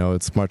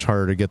 It's much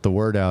harder to get the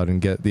word out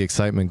and get the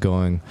excitement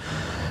going.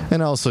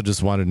 And I also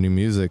just wanted new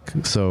music.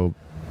 So,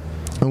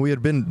 and we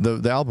had been,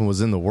 the album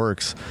was in the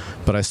works,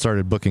 but I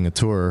started booking a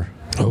tour.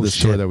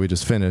 Tour that we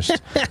just finished.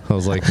 I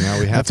was like, now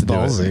we have to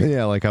ballsy. do it.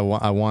 Yeah, like I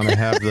want to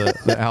have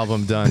the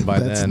album done by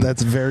then.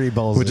 That's very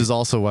ballsy. Which is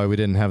also why we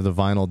didn't have the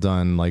vinyl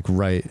done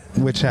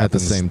at the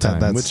same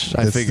time. Which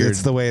I figured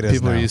it's the way it is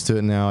people now. are used to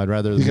it now. I'd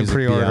rather you can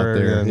pre-order be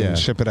out there. and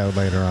ship it out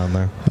later on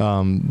there.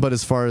 But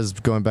as far as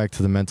going back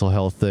to the mental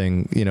health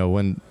thing,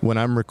 when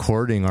I'm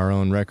recording our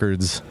own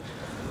records,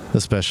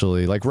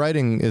 especially like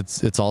writing,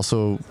 it's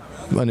also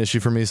an issue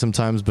for me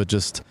sometimes. But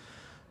just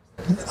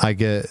I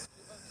get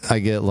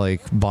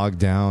like bogged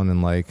down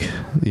and like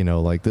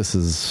this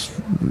is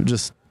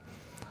just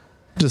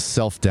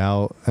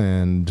self-doubt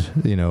and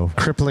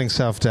crippling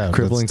self-doubt,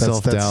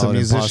 self-doubt,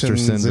 imposter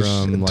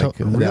syndrome, like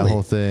that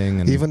whole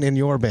thing. And even in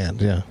your band,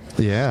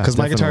 because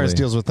my guitarist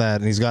deals with that,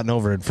 and he's gotten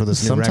over it for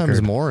this new record.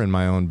 Sometimes more in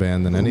my own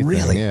band than anything.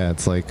 Really? Yeah,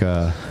 it's like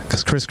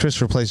because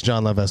Chris replaced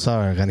John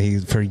Levasseur, and he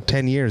for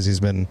 10 years he's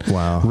been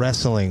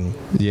wrestling,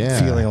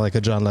 feeling like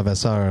a John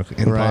Levasseur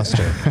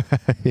imposter.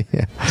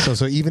 Yeah.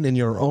 So even in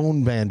your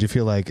own band, you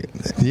feel like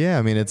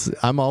I mean,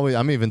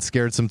 I'm even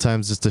scared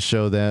sometimes just to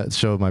show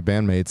my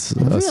bandmates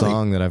a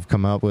song that I've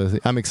come up with.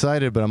 I'm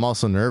excited, but I'm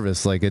also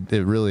nervous. Like it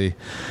really.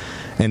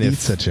 And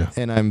eats at you.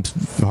 And I'm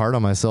hard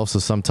on myself, so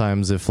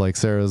sometimes if like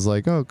Sarah's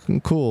like, oh,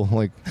 cool,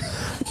 like,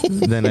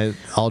 then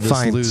I'll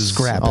just lose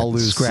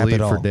sleep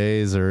for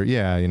days, or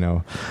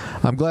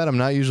I'm glad I'm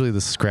not usually the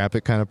scrap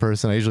it kind of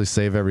person. I usually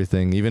save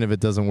everything, even if it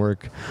doesn't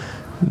work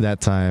that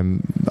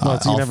time.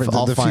 Well,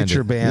 I'll find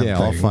future it. Band yeah,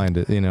 thing. I'll find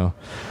it.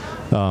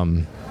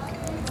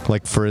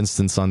 Like for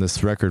instance, on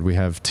this record, we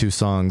have 2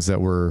 songs that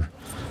were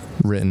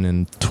written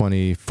in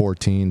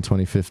 2014,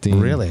 2015.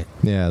 Really?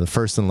 Yeah, the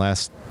first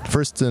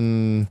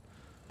and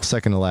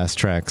second to last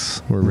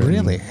tracks were written.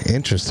 Really?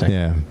 Interesting.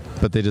 Yeah.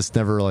 But they just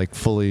never like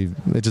fully,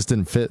 it just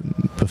didn't fit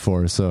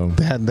before, so.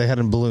 They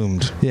hadn't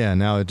bloomed. Yeah,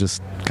 now it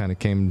just kind of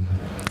came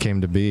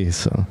to be,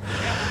 so.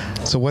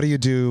 So what do you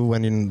do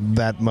when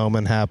that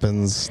moment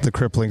happens, the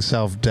crippling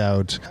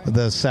self-doubt,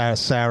 the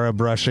Sarah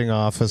brushing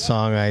off a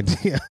song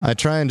idea? I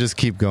try and just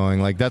keep going.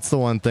 Like, that's the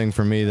one thing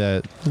for me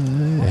that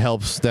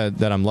helps,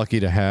 that I'm lucky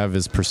to have,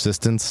 is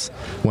persistence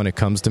when it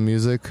comes to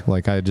music.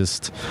 Like,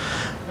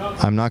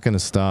 I'm not going to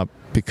stop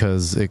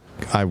because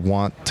I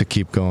want to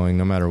keep going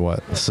no matter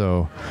what.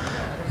 So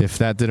if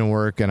that didn't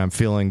work and I'm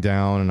feeling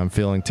down and I'm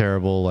feeling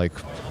terrible, like,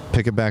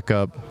 pick it back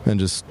up and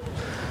just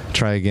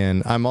try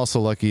again. I'm also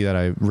lucky that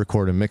I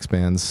record in mix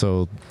bands,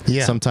 so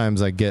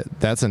sometimes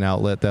that's an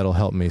outlet that'll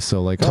help me.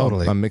 So like,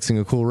 totally. I'm mixing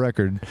a cool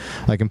record,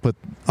 I can put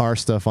our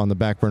stuff on the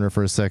back burner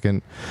for a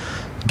second,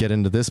 get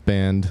into this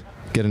band,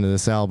 get into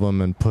this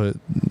album, and put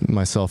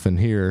myself in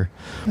here.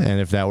 And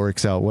if that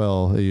works out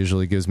well, it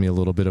usually gives me a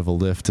little bit of a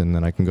lift, and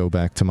then I can go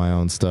back to my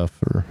own stuff,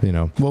 or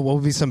What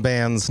would be some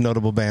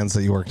notable bands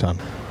that you worked on?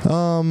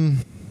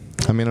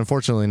 I mean,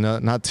 unfortunately,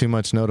 not too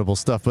much notable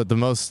stuff, but the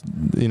most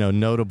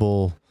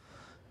notable,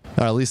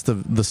 or at least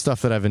the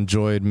stuff that I've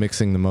enjoyed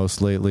mixing the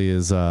most lately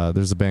is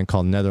there's a band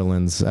called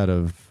Netherlands out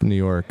of New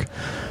York,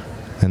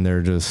 and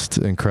they're just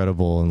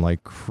incredible and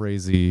like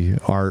crazy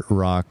art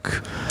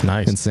rock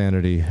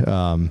insanity.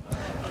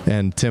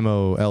 And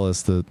Timo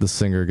Ellis, the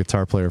singer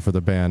guitar player for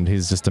the band,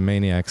 he's just a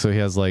maniac. So he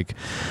has like,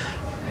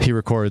 he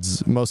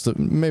records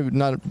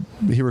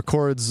he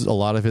records a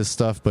lot of his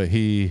stuff, but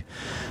he's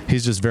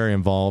just very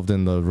involved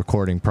in the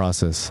recording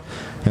process.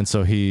 And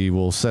so he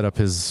will set up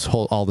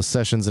all the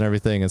sessions and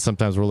everything. And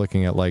sometimes we're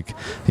looking at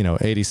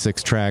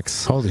 86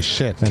 tracks. Holy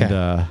shit.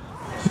 And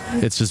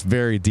it's just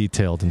very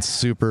detailed and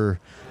super.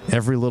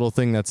 Every little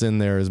thing that's in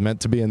there is meant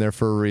to be in there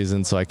for a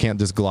reason. So I can't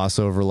just gloss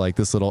over like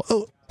this little,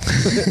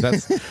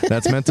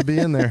 that's meant to be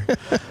in there.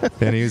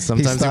 And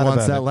sometimes he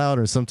wants that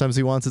louder, sometimes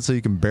he wants it so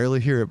you can barely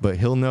hear it, but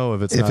he'll know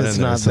if it's not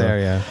in there. So,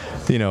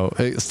 yeah.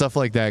 Stuff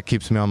like that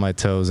keeps me on my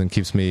toes and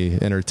keeps me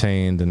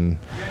entertained, and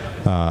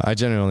I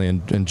genuinely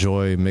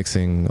enjoy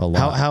mixing a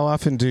lot. How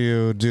often do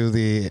you do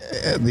the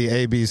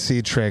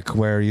ABC trick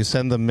where you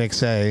send them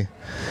mix A,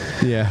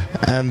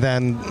 and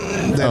then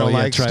they don't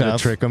like try stuff,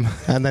 to trick them,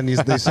 and then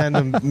they send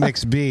them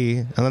mix B,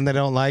 and then they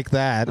don't like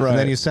that, and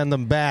then you send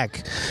them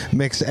back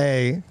mix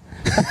A.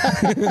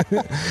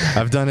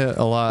 I've done it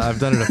a lot. I've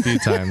done it a few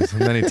times,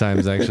 many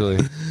times actually.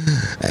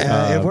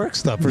 It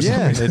works though. For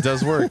some reason. It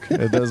does work.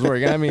 It does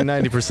work. I mean,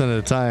 90% of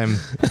the time,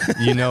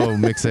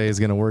 mix A is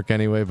going to work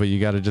anyway, but you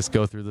got to just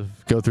go through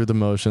the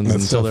motions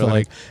until they're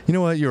like, you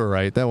know what, you were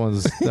right. That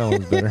one's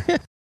better.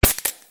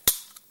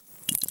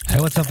 Hey,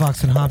 what's up,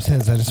 Vox and Hops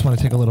heads? I just want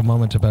to take a little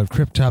moment about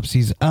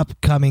Cryptopsy's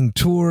upcoming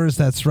tours.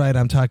 That's right,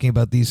 I'm talking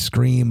about the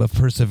Scream of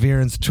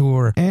Perseverance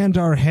tour and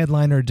our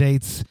headliner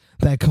dates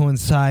that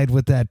coincide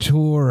with that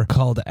tour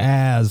called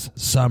As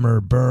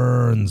Summer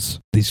Burns.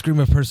 The Scream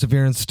of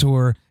Perseverance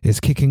tour is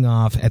kicking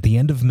off at the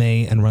end of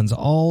May and runs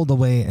all the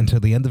way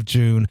until the end of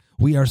June.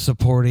 We are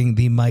supporting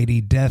the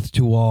mighty Death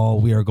to All.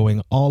 We are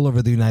going all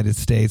over the United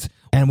States,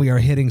 and we are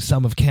hitting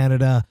some of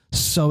Canada.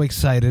 So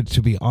excited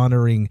to be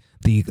honoring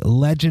the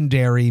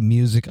legendary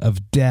music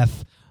of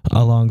Death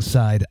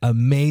alongside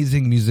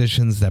amazing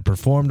musicians that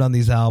performed on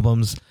these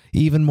albums.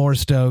 Even more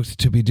stoked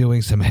to be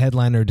doing some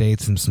headliner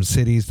dates in some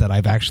cities that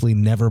I've actually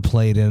never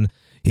played in.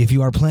 If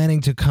you are planning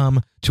to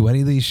come to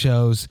any of these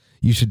shows,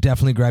 you should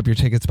definitely grab your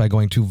tickets by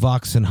going to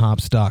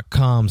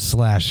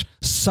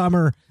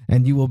voxandhops.com/summer,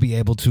 and you will be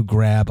able to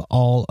grab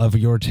all of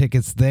your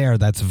tickets there.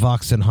 That's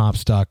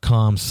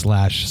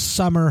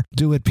voxandhops.com/summer.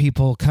 Do it,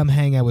 people. Come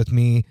hang out with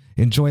me.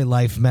 Enjoy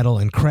life, metal,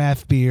 and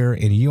craft beer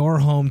in your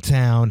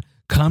hometown.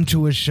 Come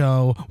to a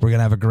show. We're going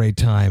to have a great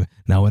time.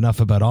 Now, enough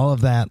about all of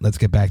that. Let's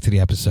get back to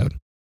the episode.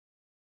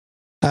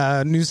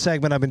 New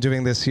segment I've been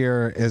doing this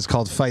year is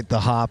called Fight the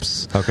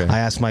Hops. Okay. I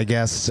asked my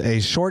guests a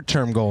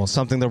short-term goal,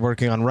 something they're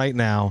working on right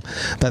now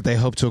that they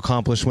hope to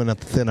accomplish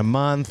within a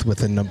month,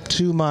 within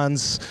 2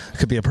 months. It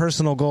could be a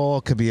personal goal,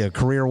 it could be a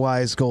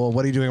career-wise goal.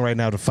 What are you doing right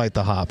now to fight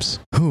the hops?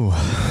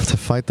 To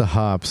fight the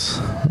hops.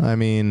 I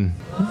mean,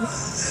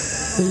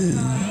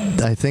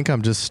 I think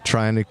I'm just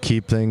trying to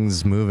keep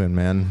things moving,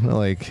 man.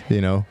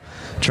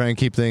 Try and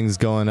keep things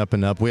going up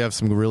and up. We have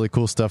some really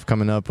cool stuff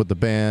coming up with the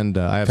band.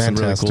 I have some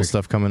really cool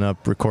stuff coming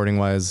up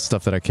recording-wise,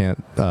 stuff that I can't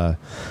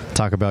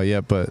talk about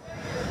yet, or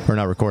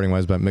not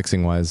recording-wise, but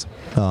mixing-wise.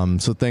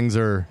 So things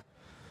are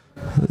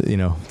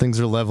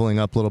leveling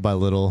up little by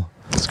little.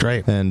 That's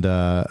great. And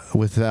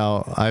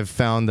I've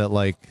found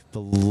that the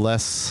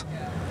less,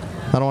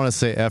 I don't want to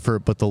say effort,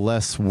 but the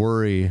less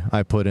worry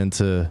I put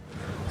into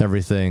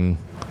everything,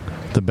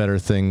 the better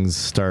things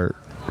start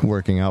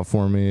working out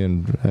for me.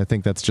 And I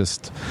think that's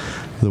just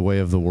the way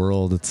of the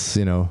world. It's,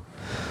 you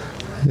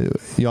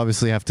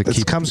obviously have to keep...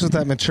 It comes with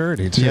that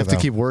maturity, too, You have to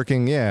keep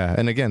working, yeah.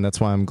 And again, that's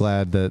why I'm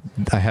glad that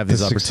I have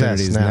these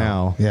opportunities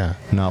now. Yeah.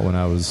 Not when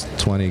I was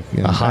 20.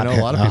 I know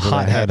a lot of people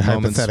that had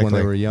moments when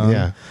they were young.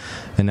 Yeah.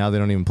 And now they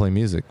don't even play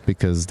music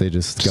because they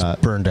just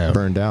got burned out.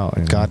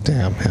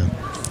 Goddamn, man.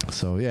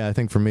 So, yeah, I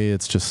think for me,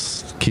 it's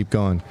just keep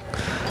going.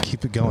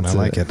 Keep it going. I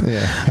like it.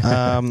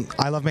 Yeah.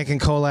 I love making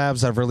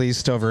collabs. I've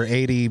released over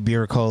 80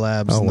 beer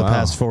collabs in the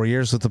past 4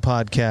 years with the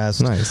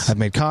podcast. Nice. I've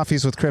made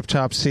coffees with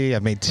Cryptopsy.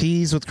 I've made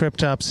teas with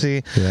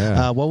Cryptopsy.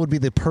 Yeah. What would be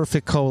the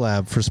perfect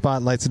collab for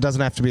Spotlights? It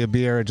doesn't have to be a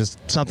beer, just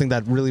something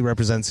that really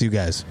represents you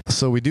guys.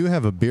 So we do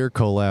have a beer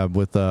collab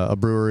with a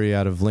brewery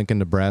out of Lincoln,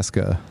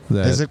 Nebraska.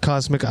 Is it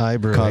Cosmic Eye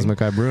Brewing?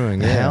 Cosmic Eye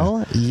Brewing, yeah.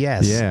 Hell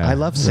yes. Yeah. I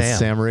love Sam.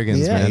 Sam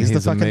Riggins, man. He's the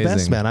fucking amazing.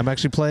 best, man. I'm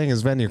actually playing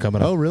his venue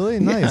coming up. Oh, really?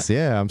 Nice.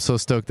 Yeah. I'm so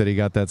stoked that he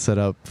got that set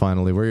up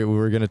finally. We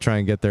were going to try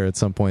and get there at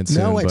some point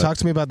soon. No way. Talk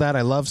to me about that.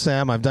 I love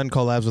Sam. I've done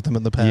collabs with him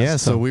in the past. Yeah,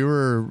 so we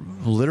were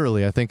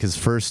literally, I think his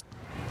first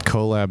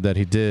collab that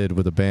he did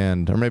with a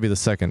band, or maybe the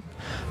second,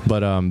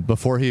 but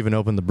before he even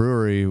opened the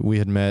brewery, we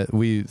had met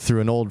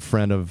through an old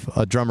friend of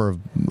a drummer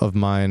of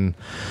mine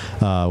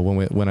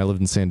when I lived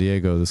in San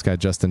Diego, this guy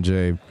Justin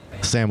J.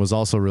 Sam was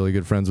also really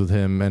good friends with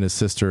him and his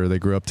sister. They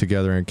grew up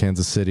together in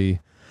Kansas City,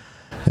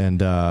 and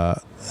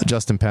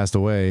Justin passed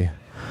away,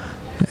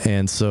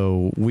 and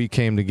so we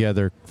came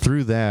together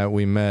through that.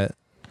 We met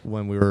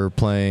when we were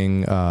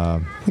playing, I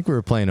think we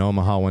were playing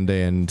Omaha one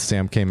day, and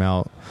Sam came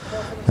out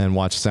and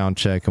watched sound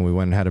check, and we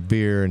went and had a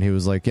beer, and he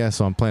was like, yeah,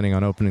 so I'm planning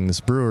on opening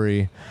this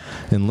brewery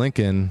in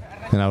Lincoln,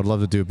 and I would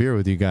love to do a beer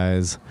with you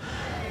guys.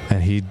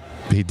 And he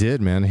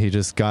did, man. He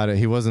just got it.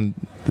 He was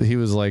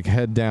like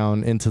head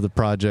down into the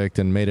project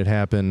and made it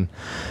happen.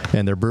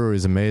 And their brewery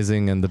is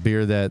amazing. And the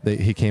beer that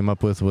he came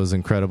up with was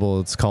incredible.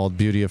 It's called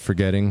Beauty of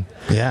Forgetting.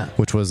 Yeah.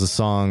 Which was it's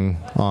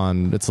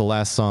the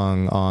last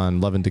song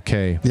on Love and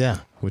Decay. Yeah.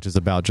 Which is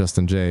about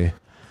Justin J.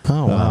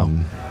 Oh, wow.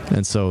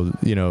 And so,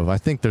 I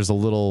think there's a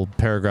little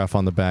paragraph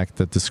on the back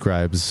that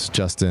describes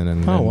Justin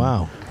and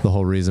the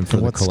whole reason for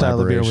the collaboration. What style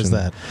of beer was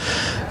that?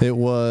 It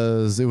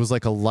was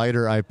like a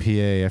lighter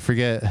IPA. I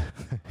forget.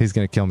 He's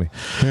going to kill me.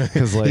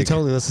 He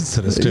totally listens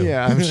to this too.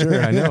 Yeah, I'm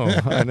sure. I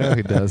know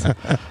he does.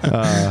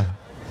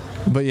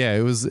 But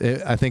yeah,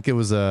 I think there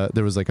was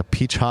like a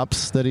peach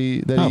hops that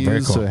he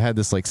used. Cool. So it had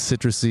this like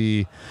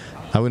citrusy,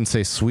 I wouldn't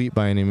say sweet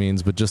by any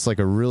means, but just like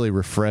a really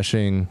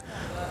refreshing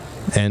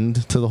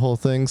end to the whole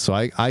thing. So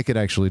I could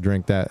actually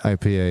drink that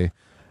IPA,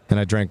 and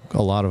I drank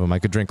a lot of them. I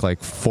could drink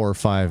like 4 or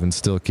 5 and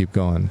still keep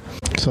going.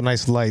 So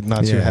nice, light,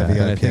 not too heavy.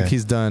 And I think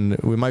he's done.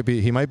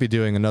 He might be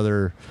doing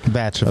another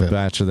batch of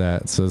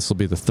that. So this will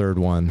be the 3rd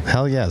one.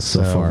 Hell yes.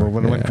 So far,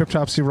 when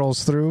Cryptopsy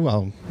rolls through,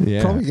 I'll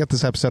probably get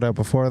this episode out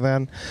before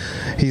then.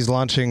 He's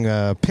launching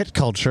Pit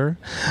Culture,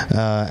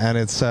 and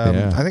it's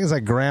I think it's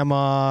like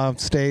Grandma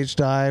Stage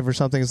Dive or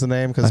something is the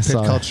name, because Pit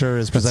Culture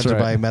is presented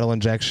by Metal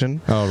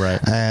Injection. Oh right.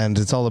 And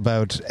it's all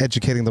about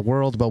educating the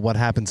world about what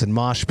happens in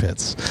mosh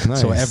pits.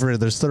 Nice. So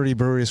there's 30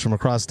 breweries from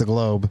across the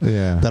globe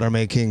that are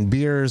making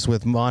beers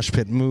with mosh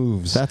pit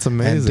moves. That's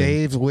amazing. And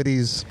Dave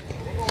Whitty's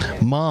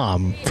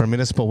mom from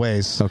Municipal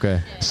Waste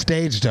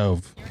stage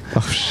dove.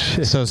 Oh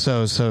shit.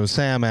 So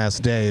Sam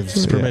asked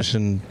Dave's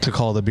permission to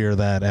call the beer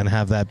that and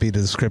have that be the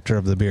descriptor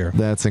of the beer.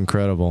 That's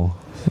incredible.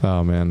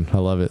 Oh man, I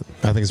love it.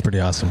 I think it's pretty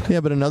awesome.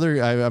 Yeah, but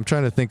I'm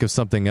trying to think of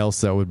something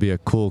else that would be a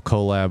cool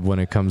collab when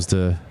it comes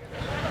to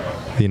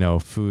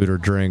food or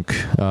drink.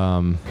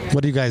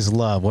 What do you guys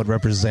love? What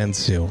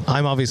represents you?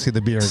 I'm obviously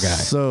the beer guy.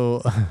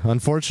 So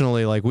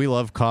unfortunately, like, we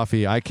love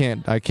coffee. I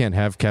can't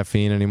have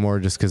caffeine anymore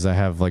just because I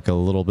have like a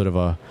little bit of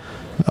a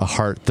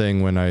heart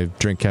thing. When I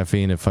drink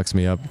caffeine, it fucks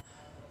me up.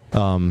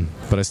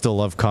 But I still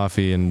love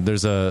coffee, and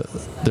there's a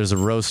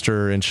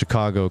roaster in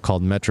Chicago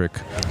called Metric,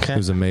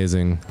 who's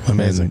amazing.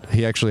 And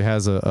he actually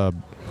has a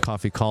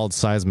coffee called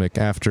Seismic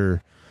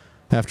after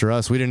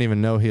us. We didn't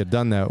even know he had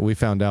done that. We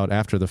found out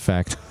after the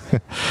fact.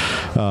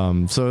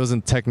 So it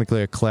wasn't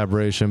technically a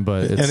collaboration,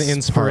 but it's an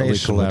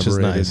inspiration, partly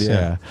collaborated. Which is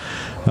nice.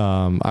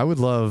 Yeah. I would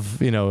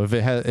love, if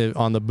it had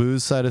on the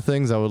booze side of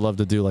things, I would love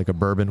to do like a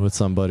bourbon with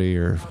somebody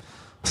or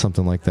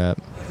something like that.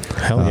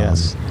 Hell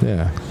yes.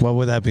 Yeah. What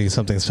would that be?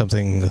 Something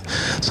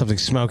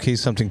smoky,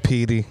 something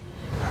peaty,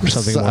 or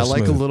something more I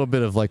like smooth? a little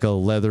bit of like a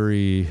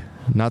leathery,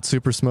 not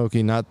super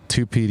smoky, not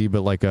too peaty,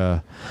 but like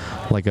a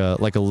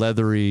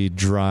leathery,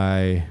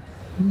 dry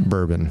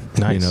bourbon.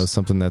 Nice.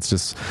 Something that's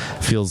just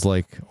feels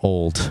like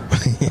old.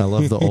 I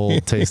love the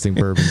old tasting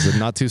bourbons. They're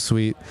not too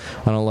sweet.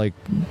 I don't like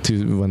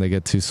when they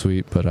get too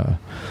sweet, but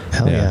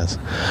hell yes.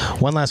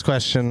 One last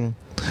question.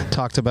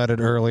 Talked about it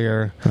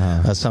earlier.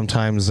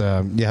 Sometimes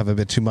you have a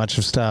bit too much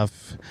of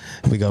stuff.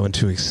 We go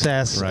into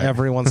excess. Right.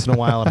 Every once in a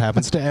while, it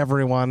happens to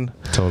everyone.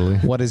 Totally.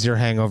 What is your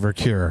hangover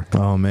cure?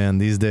 Oh man,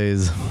 these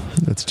days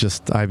it's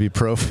just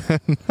ibuprofen.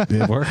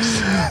 It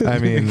works. I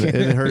mean,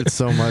 it hurts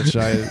so much.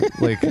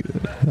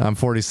 I'm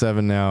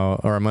 47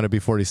 now, or I'm going to be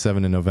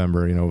 47 in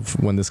November.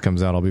 When this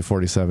comes out, I'll be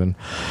 47.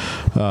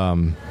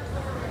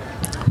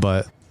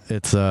 But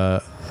it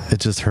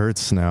just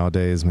hurts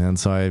nowadays, man.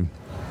 So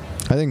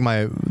I think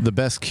the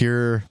best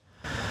cure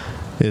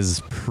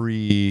is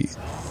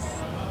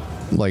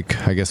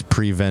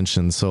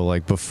prevention. So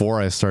like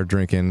before I start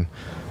drinking,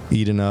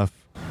 eat enough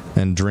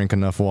and drink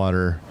enough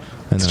water,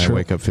 and then I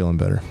wake up feeling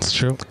better. It's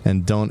true.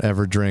 And don't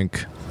ever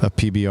drink a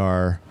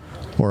PBR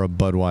or a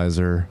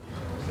Budweiser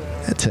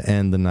to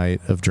end the night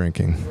of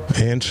drinking.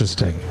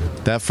 Interesting.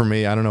 That for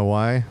me, I don't know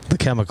why. The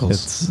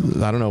chemicals.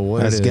 I don't know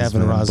what As it is.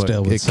 Gavin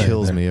Rosdale would say. It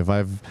kills me.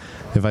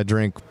 If I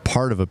drink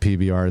part of a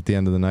PBR at the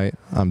end of the night,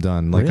 I'm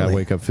done. Like, really? I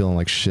wake up feeling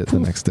like shit the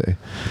next day.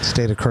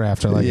 State of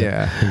craft. I like it.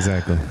 Yeah,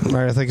 exactly.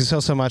 Mario, thank you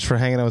so much for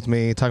hanging out with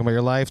me, talking about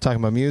your life, talking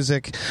about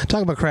music,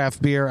 talking about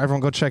craft beer.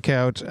 Everyone go check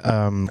out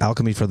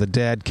Alchemy for the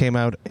Dead. Came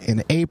out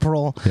in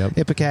April. Yep.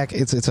 Ipecac.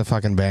 It's a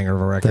fucking banger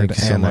of a record. Thank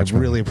you so much, I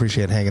really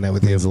appreciate hanging out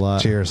with you. Means a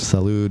lot. Cheers.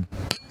 Salud.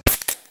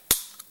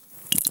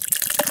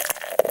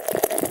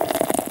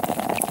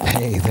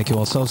 Hey, thank you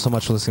all so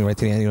much for listening right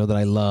to the end. You know that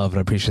I love and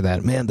I appreciate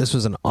that. Man, this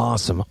was an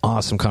awesome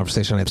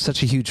conversation. I'm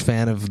such a huge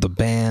fan of the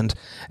band,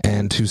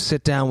 and to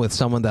sit down with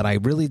someone that I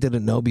really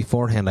didn't know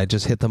beforehand. I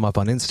just hit them up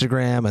on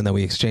Instagram, and then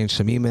we exchanged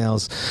some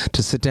emails.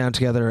 To sit down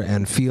together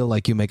and feel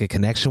like you make a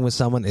connection with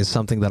someone is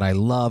something that I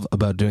love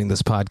about doing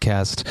this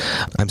podcast.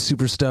 I'm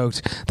super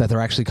stoked that they're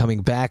actually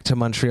coming back to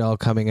Montreal,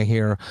 coming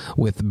here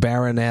with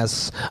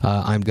Baroness.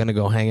 I'm going to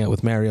go hang out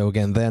with Mario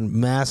again then.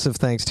 Massive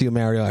thanks to you,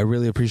 Mario. I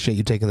really appreciate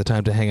you taking the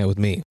time to hang out with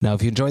me. Now, Now,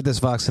 if you enjoyed this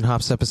Vox and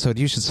Hops episode,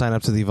 you should sign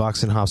up to the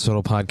Vox and Hops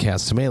Metal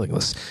Podcast mailing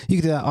list. You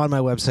can do that on my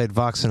website,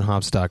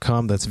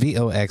 voxandhops.com. That's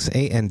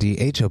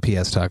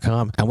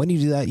VOXANDHOPS.com. And when you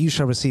do that, you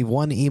shall receive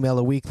one email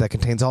a week that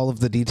contains all of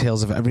the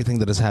details of everything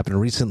that has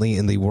happened recently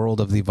in the world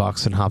of the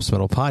Vox and Hops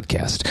Metal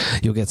Podcast.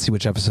 You'll get to see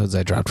which episodes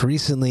I dropped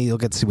recently. You'll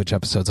get to see which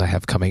episodes I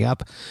have coming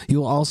up.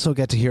 You will also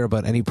get to hear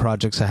about any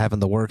projects I have in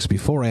the works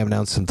before I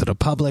announce them to the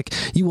public.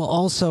 You will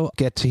also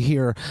get to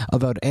hear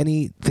about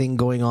anything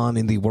going on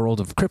in the world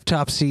of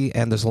Cryptopsy,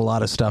 and there's a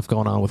lot of stuff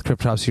going on with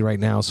Cryptopsy right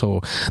now,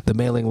 so the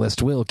mailing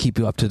list will keep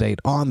you up to date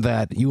on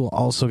that. You will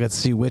also get to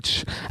see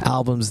which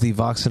albums the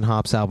Vox and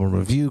Hops album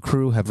review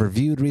crew have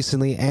reviewed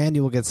recently, and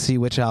you will get to see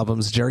which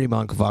albums Jerry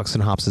Monk, Vox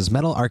and Hops'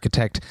 Metal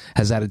Architect,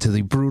 has added to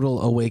the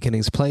Brutal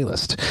Awakenings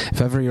playlist. If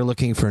ever you're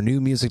looking for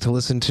new music to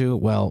listen to,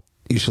 well,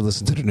 you should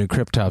listen to the new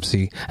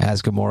Cryptopsy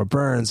as Gamora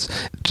Burns.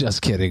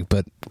 Just kidding,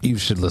 but you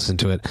should listen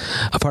to it.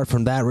 Apart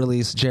from that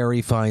release,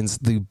 Jerry finds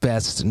the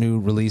best new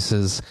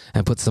releases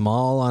and puts them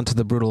all onto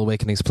the Brutal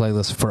Awakenings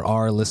playlist for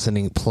our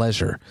listening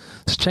pleasure.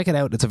 So check it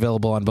out. It's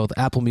available on both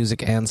Apple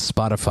Music and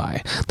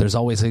Spotify. There's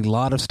always a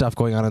lot of stuff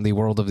going on in the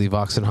world of the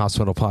Vox and Hops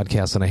Metal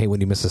Podcast, and I hate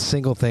when you miss a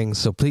single thing,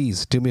 so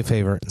please do me a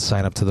favor and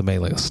sign up to the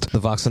mailing list. The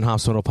Vox and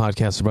Hops Metal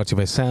Podcast is brought to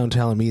you by Sound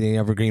Talent Media and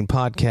Evergreen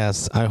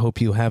Podcasts. I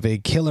hope you have a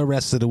killer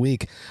rest of the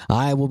week.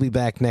 I will be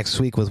back next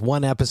week with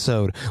one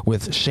episode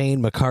with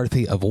Shane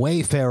McCarthy of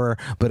Wayfarer.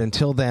 But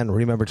until then,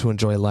 remember to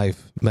enjoy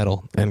life,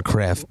 metal, and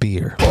craft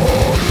beer.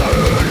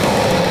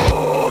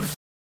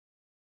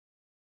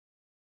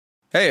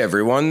 Hey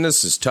everyone,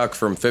 this is Tuck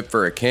from Fit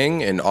for a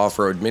King, an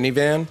off-road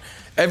minivan.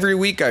 Every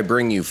week I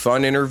bring you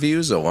fun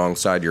interviews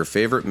alongside your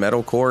favorite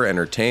metalcore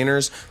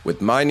entertainers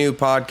with my new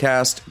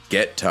podcast,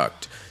 Get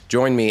Tucked.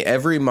 Join me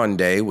every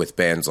Monday with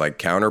bands like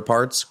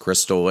Counterparts,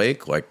 Crystal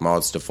Lake, like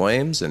Moths to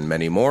Flames, and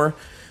many more.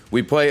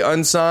 We play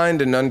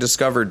unsigned and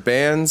undiscovered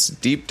bands,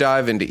 deep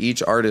dive into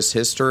each artist's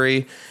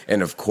history,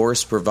 and of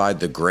course provide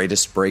the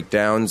greatest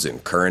breakdowns in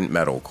current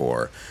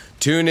metalcore.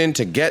 Tune in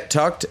to Get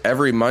Tucked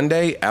every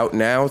Monday, out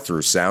now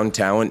through Sound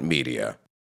Talent Media.